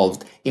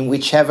involved in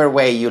whichever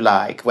way you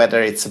like,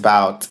 whether it's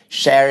about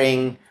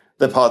sharing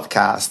the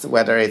podcast,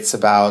 whether it's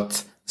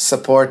about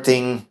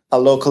supporting a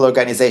local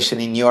organization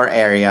in your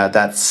area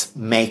that's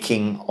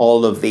making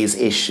all of these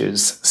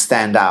issues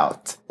stand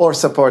out, or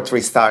support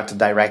Restart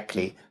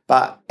directly.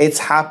 But it's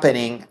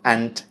happening,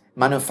 and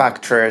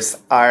manufacturers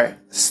are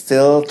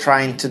still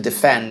trying to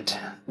defend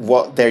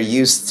what they're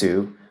used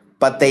to,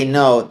 but they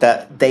know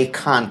that they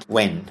can't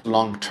win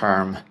long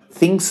term.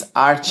 Things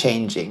are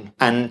changing,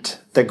 and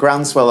the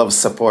groundswell of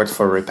support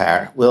for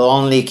repair will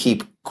only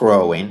keep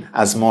growing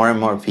as more and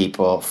more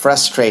people,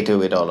 frustrated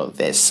with all of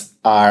this,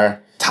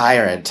 are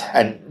tired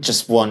and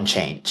just won't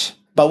change.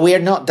 But we are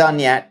not done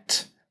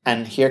yet,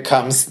 and here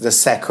comes the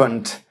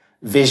second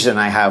vision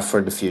I have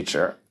for the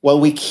future. Well,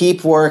 we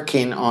keep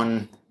working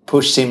on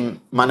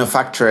pushing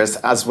manufacturers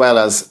as well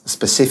as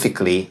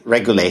specifically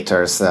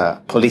regulators,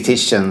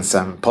 politicians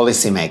and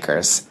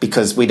policymakers,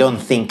 because we don't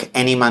think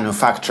any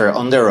manufacturer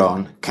on their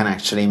own can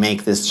actually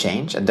make this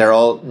change, and they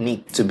all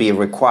need to be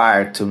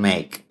required to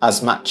make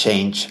as much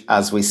change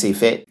as we see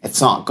fit.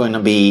 It's not going to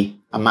be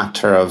a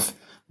matter of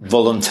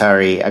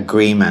voluntary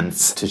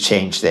agreements to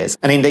change this.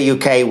 And in the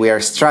UK, we are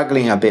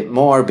struggling a bit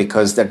more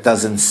because there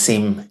doesn't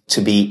seem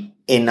to be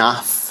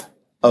enough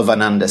of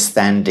an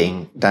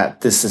understanding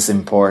that this is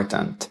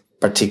important,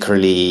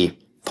 particularly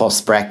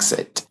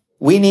post-Brexit.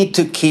 We need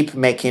to keep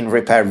making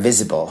repair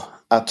visible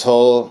at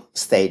all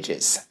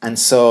stages. And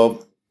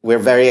so we're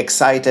very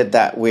excited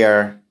that we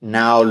are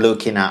now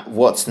looking at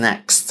what's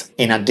next,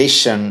 in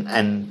addition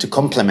and to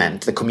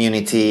complement the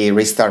community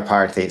restart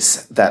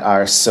parties that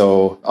are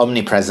so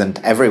omnipresent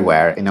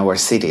everywhere in our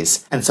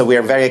cities. And so we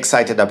are very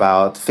excited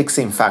about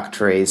fixing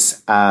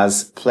factories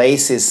as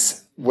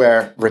places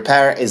where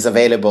repair is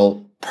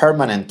available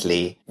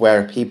permanently,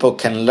 where people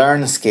can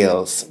learn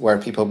skills, where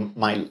people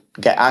might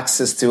get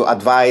access to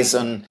advice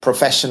on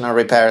professional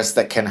repairs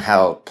that can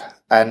help,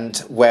 and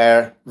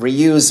where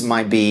reuse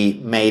might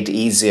be made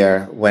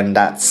easier when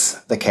that's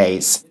the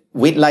case.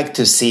 We'd like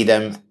to see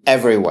them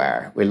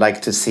everywhere. We'd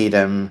like to see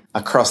them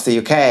across the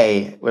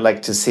UK. We'd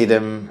like to see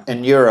them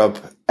in Europe,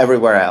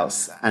 everywhere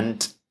else.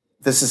 And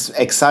this is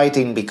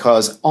exciting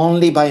because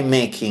only by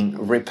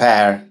making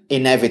repair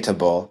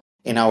inevitable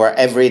in our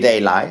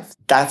everyday life,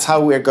 that's how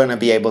we're going to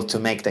be able to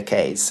make the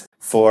case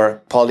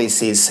for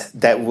policies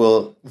that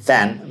will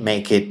then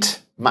make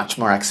it much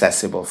more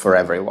accessible for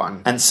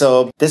everyone. And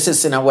so this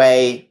is in a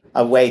way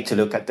to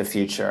look at the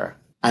future.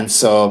 And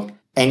so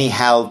any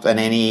help and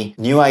any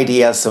new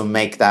ideas to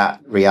make that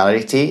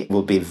reality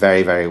will be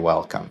very, very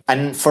welcome.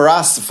 And for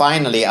us,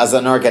 finally, as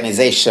an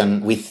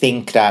organization, we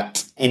think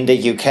that in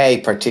the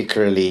UK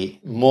particularly,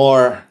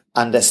 more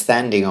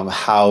understanding of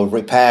how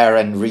repair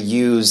and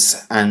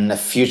reuse and a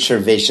future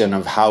vision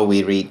of how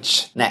we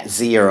reach net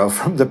zero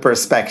from the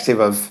perspective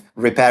of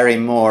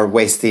repairing more,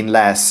 wasting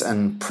less,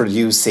 and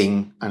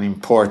producing and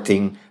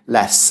importing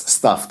less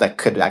stuff that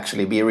could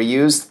actually be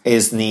reused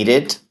is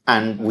needed.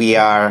 And we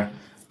are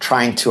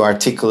trying to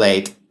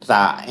articulate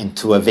that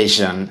into a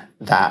vision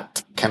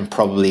that can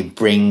probably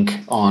bring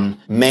on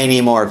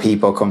many more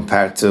people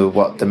compared to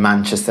what the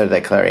Manchester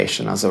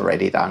Declaration has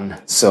already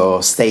done. So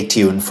stay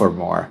tuned for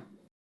more.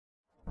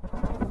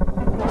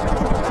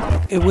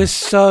 It was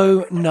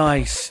so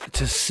nice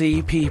to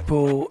see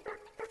people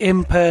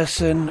in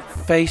person,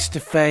 face to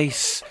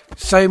face.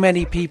 So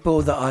many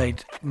people that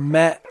I'd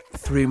met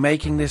through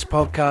making this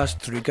podcast,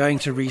 through going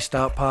to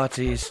restart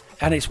parties.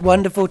 And it's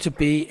wonderful to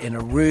be in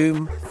a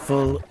room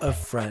full of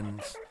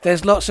friends.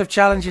 There's lots of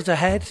challenges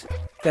ahead.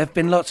 There have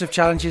been lots of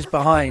challenges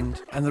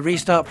behind. And the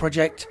Restart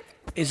Project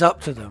is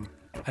up to them.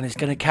 And it's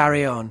going to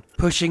carry on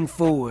pushing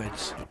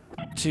forwards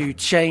to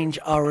change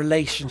our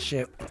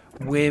relationship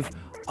with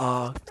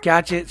our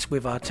gadgets,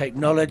 with our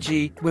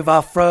technology, with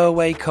our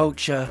throwaway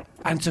culture,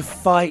 and to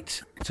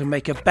fight to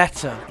make a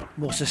better,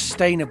 more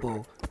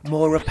sustainable,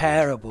 more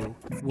repairable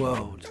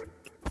world.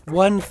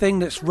 One thing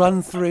that's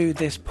run through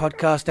this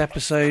podcast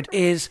episode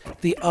is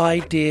the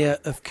idea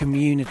of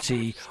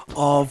community,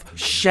 of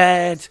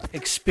shared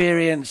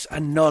experience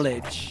and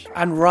knowledge.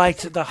 And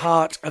right at the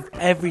heart of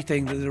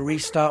everything that the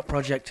Restart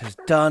Project has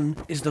done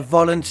is the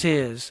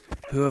volunteers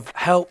who have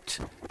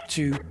helped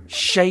to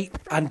shape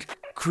and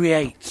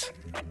create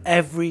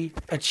every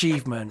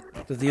achievement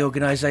that the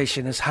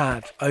organisation has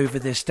had over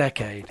this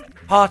decade.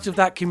 Part of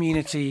that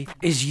community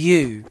is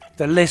you,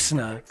 the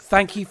listener.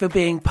 Thank you for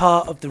being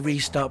part of the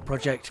Restart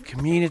Project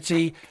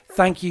community.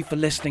 Thank you for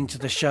listening to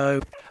the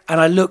show.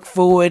 And I look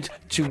forward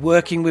to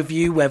working with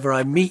you, whether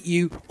I meet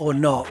you or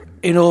not,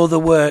 in all the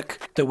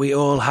work that we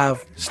all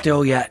have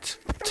still yet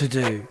to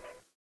do.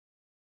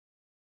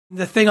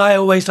 The thing I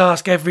always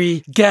ask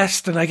every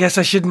guest, and I guess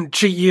I shouldn't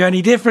treat you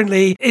any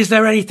differently, is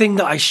there anything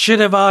that I should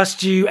have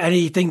asked you,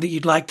 anything that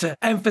you'd like to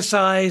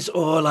emphasize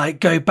or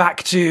go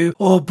back to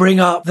or bring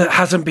up that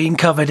hasn't been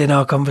covered in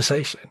our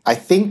conversation? I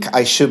think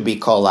I should be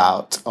called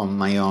out on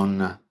my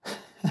own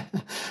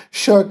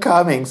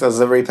shortcomings as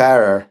a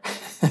repairer.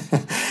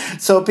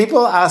 So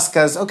people ask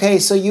us, okay,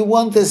 so you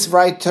want this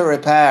right to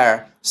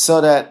repair so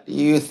that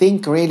you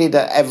think really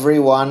that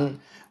everyone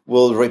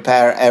will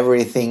repair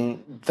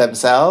everything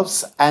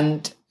themselves?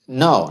 And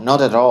no,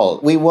 not at all.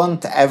 We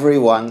want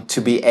everyone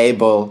to be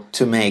able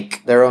to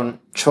make their own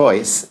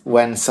choice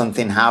when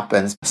something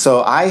happens.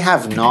 So I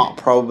have not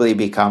probably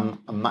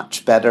become a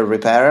much better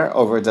repairer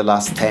over the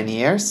last 10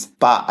 years,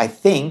 but I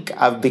think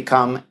I've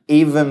become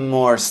even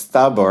more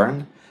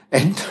stubborn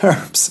in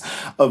terms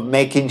of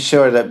making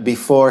sure that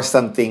before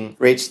something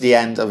reaches the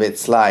end of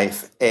its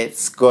life,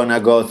 it's gonna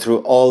go through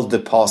all the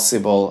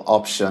possible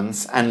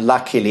options. And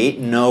luckily,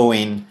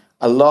 knowing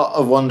a lot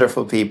of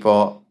wonderful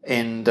people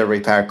in the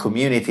repair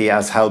community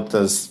has helped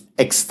us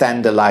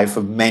extend the life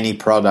of many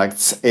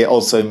products,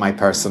 also in my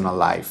personal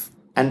life.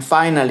 And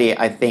finally,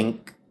 I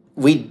think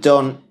we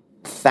don't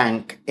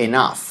thank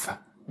enough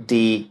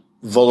the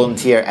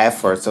volunteer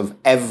efforts of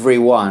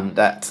everyone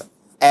that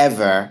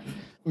ever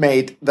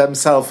made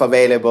themselves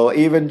available,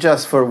 even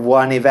just for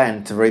one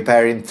event,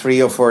 repairing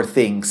 3 or 4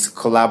 things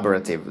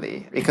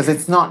collaboratively. Because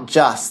it's not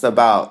just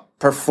about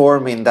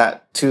performing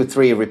that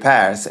 2-3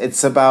 repairs.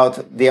 It's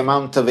about the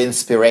amount of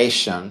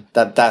inspiration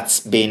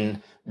that's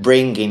been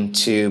bringing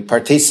to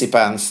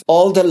participants,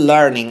 all the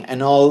learning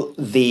and all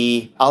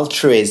the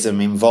altruism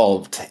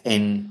involved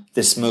in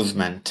this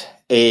movement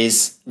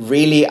is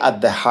really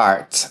at the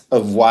heart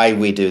of why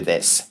we do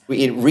this.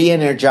 It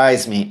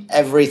re-energizes me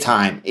every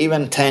time,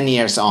 even 10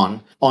 years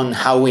on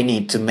how we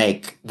need to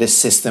make this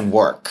system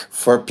work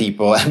for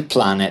people and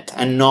planet,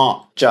 and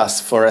not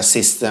just for a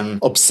system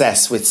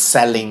obsessed with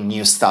selling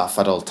new stuff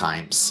at all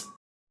times.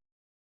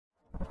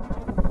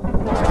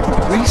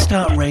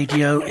 Restart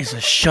Radio is a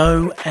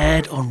show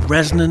aired on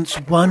Resonance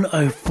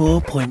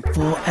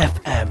 104.4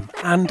 FM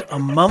and a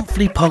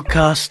monthly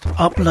podcast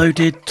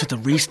uploaded to the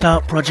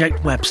Restart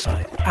Project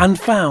website and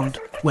found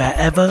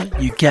wherever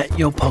you get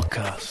your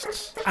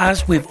podcasts.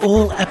 As with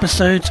all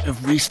episodes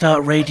of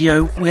Restart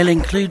Radio, we'll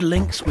include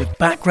links with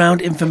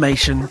background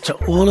information to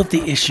all of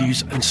the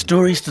issues and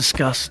stories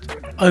discussed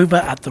over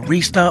at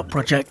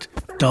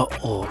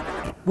therestartproject.org,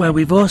 where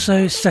we've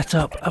also set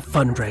up a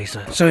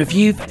fundraiser. So if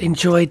you've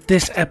enjoyed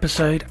this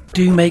episode,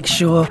 do make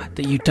sure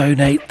that you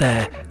donate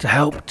there to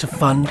help to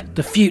fund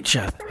the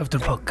future of the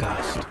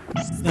podcast.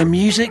 The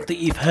music that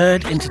you've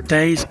heard in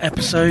today's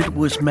episode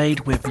was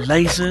made with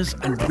lasers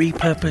and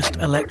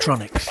repurposed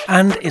electronics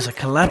and is a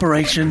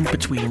collaboration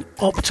between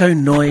Opto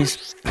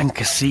Noise and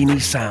Cassini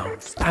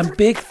Sound. And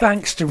big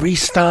thanks to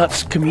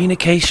Restart's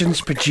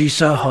communications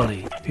producer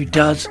Holly, who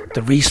does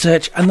the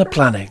research and the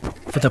planning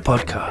for the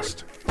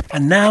podcast.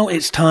 And now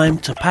it's time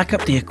to pack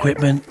up the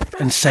equipment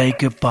and say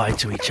goodbye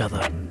to each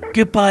other.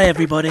 Goodbye,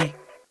 everybody.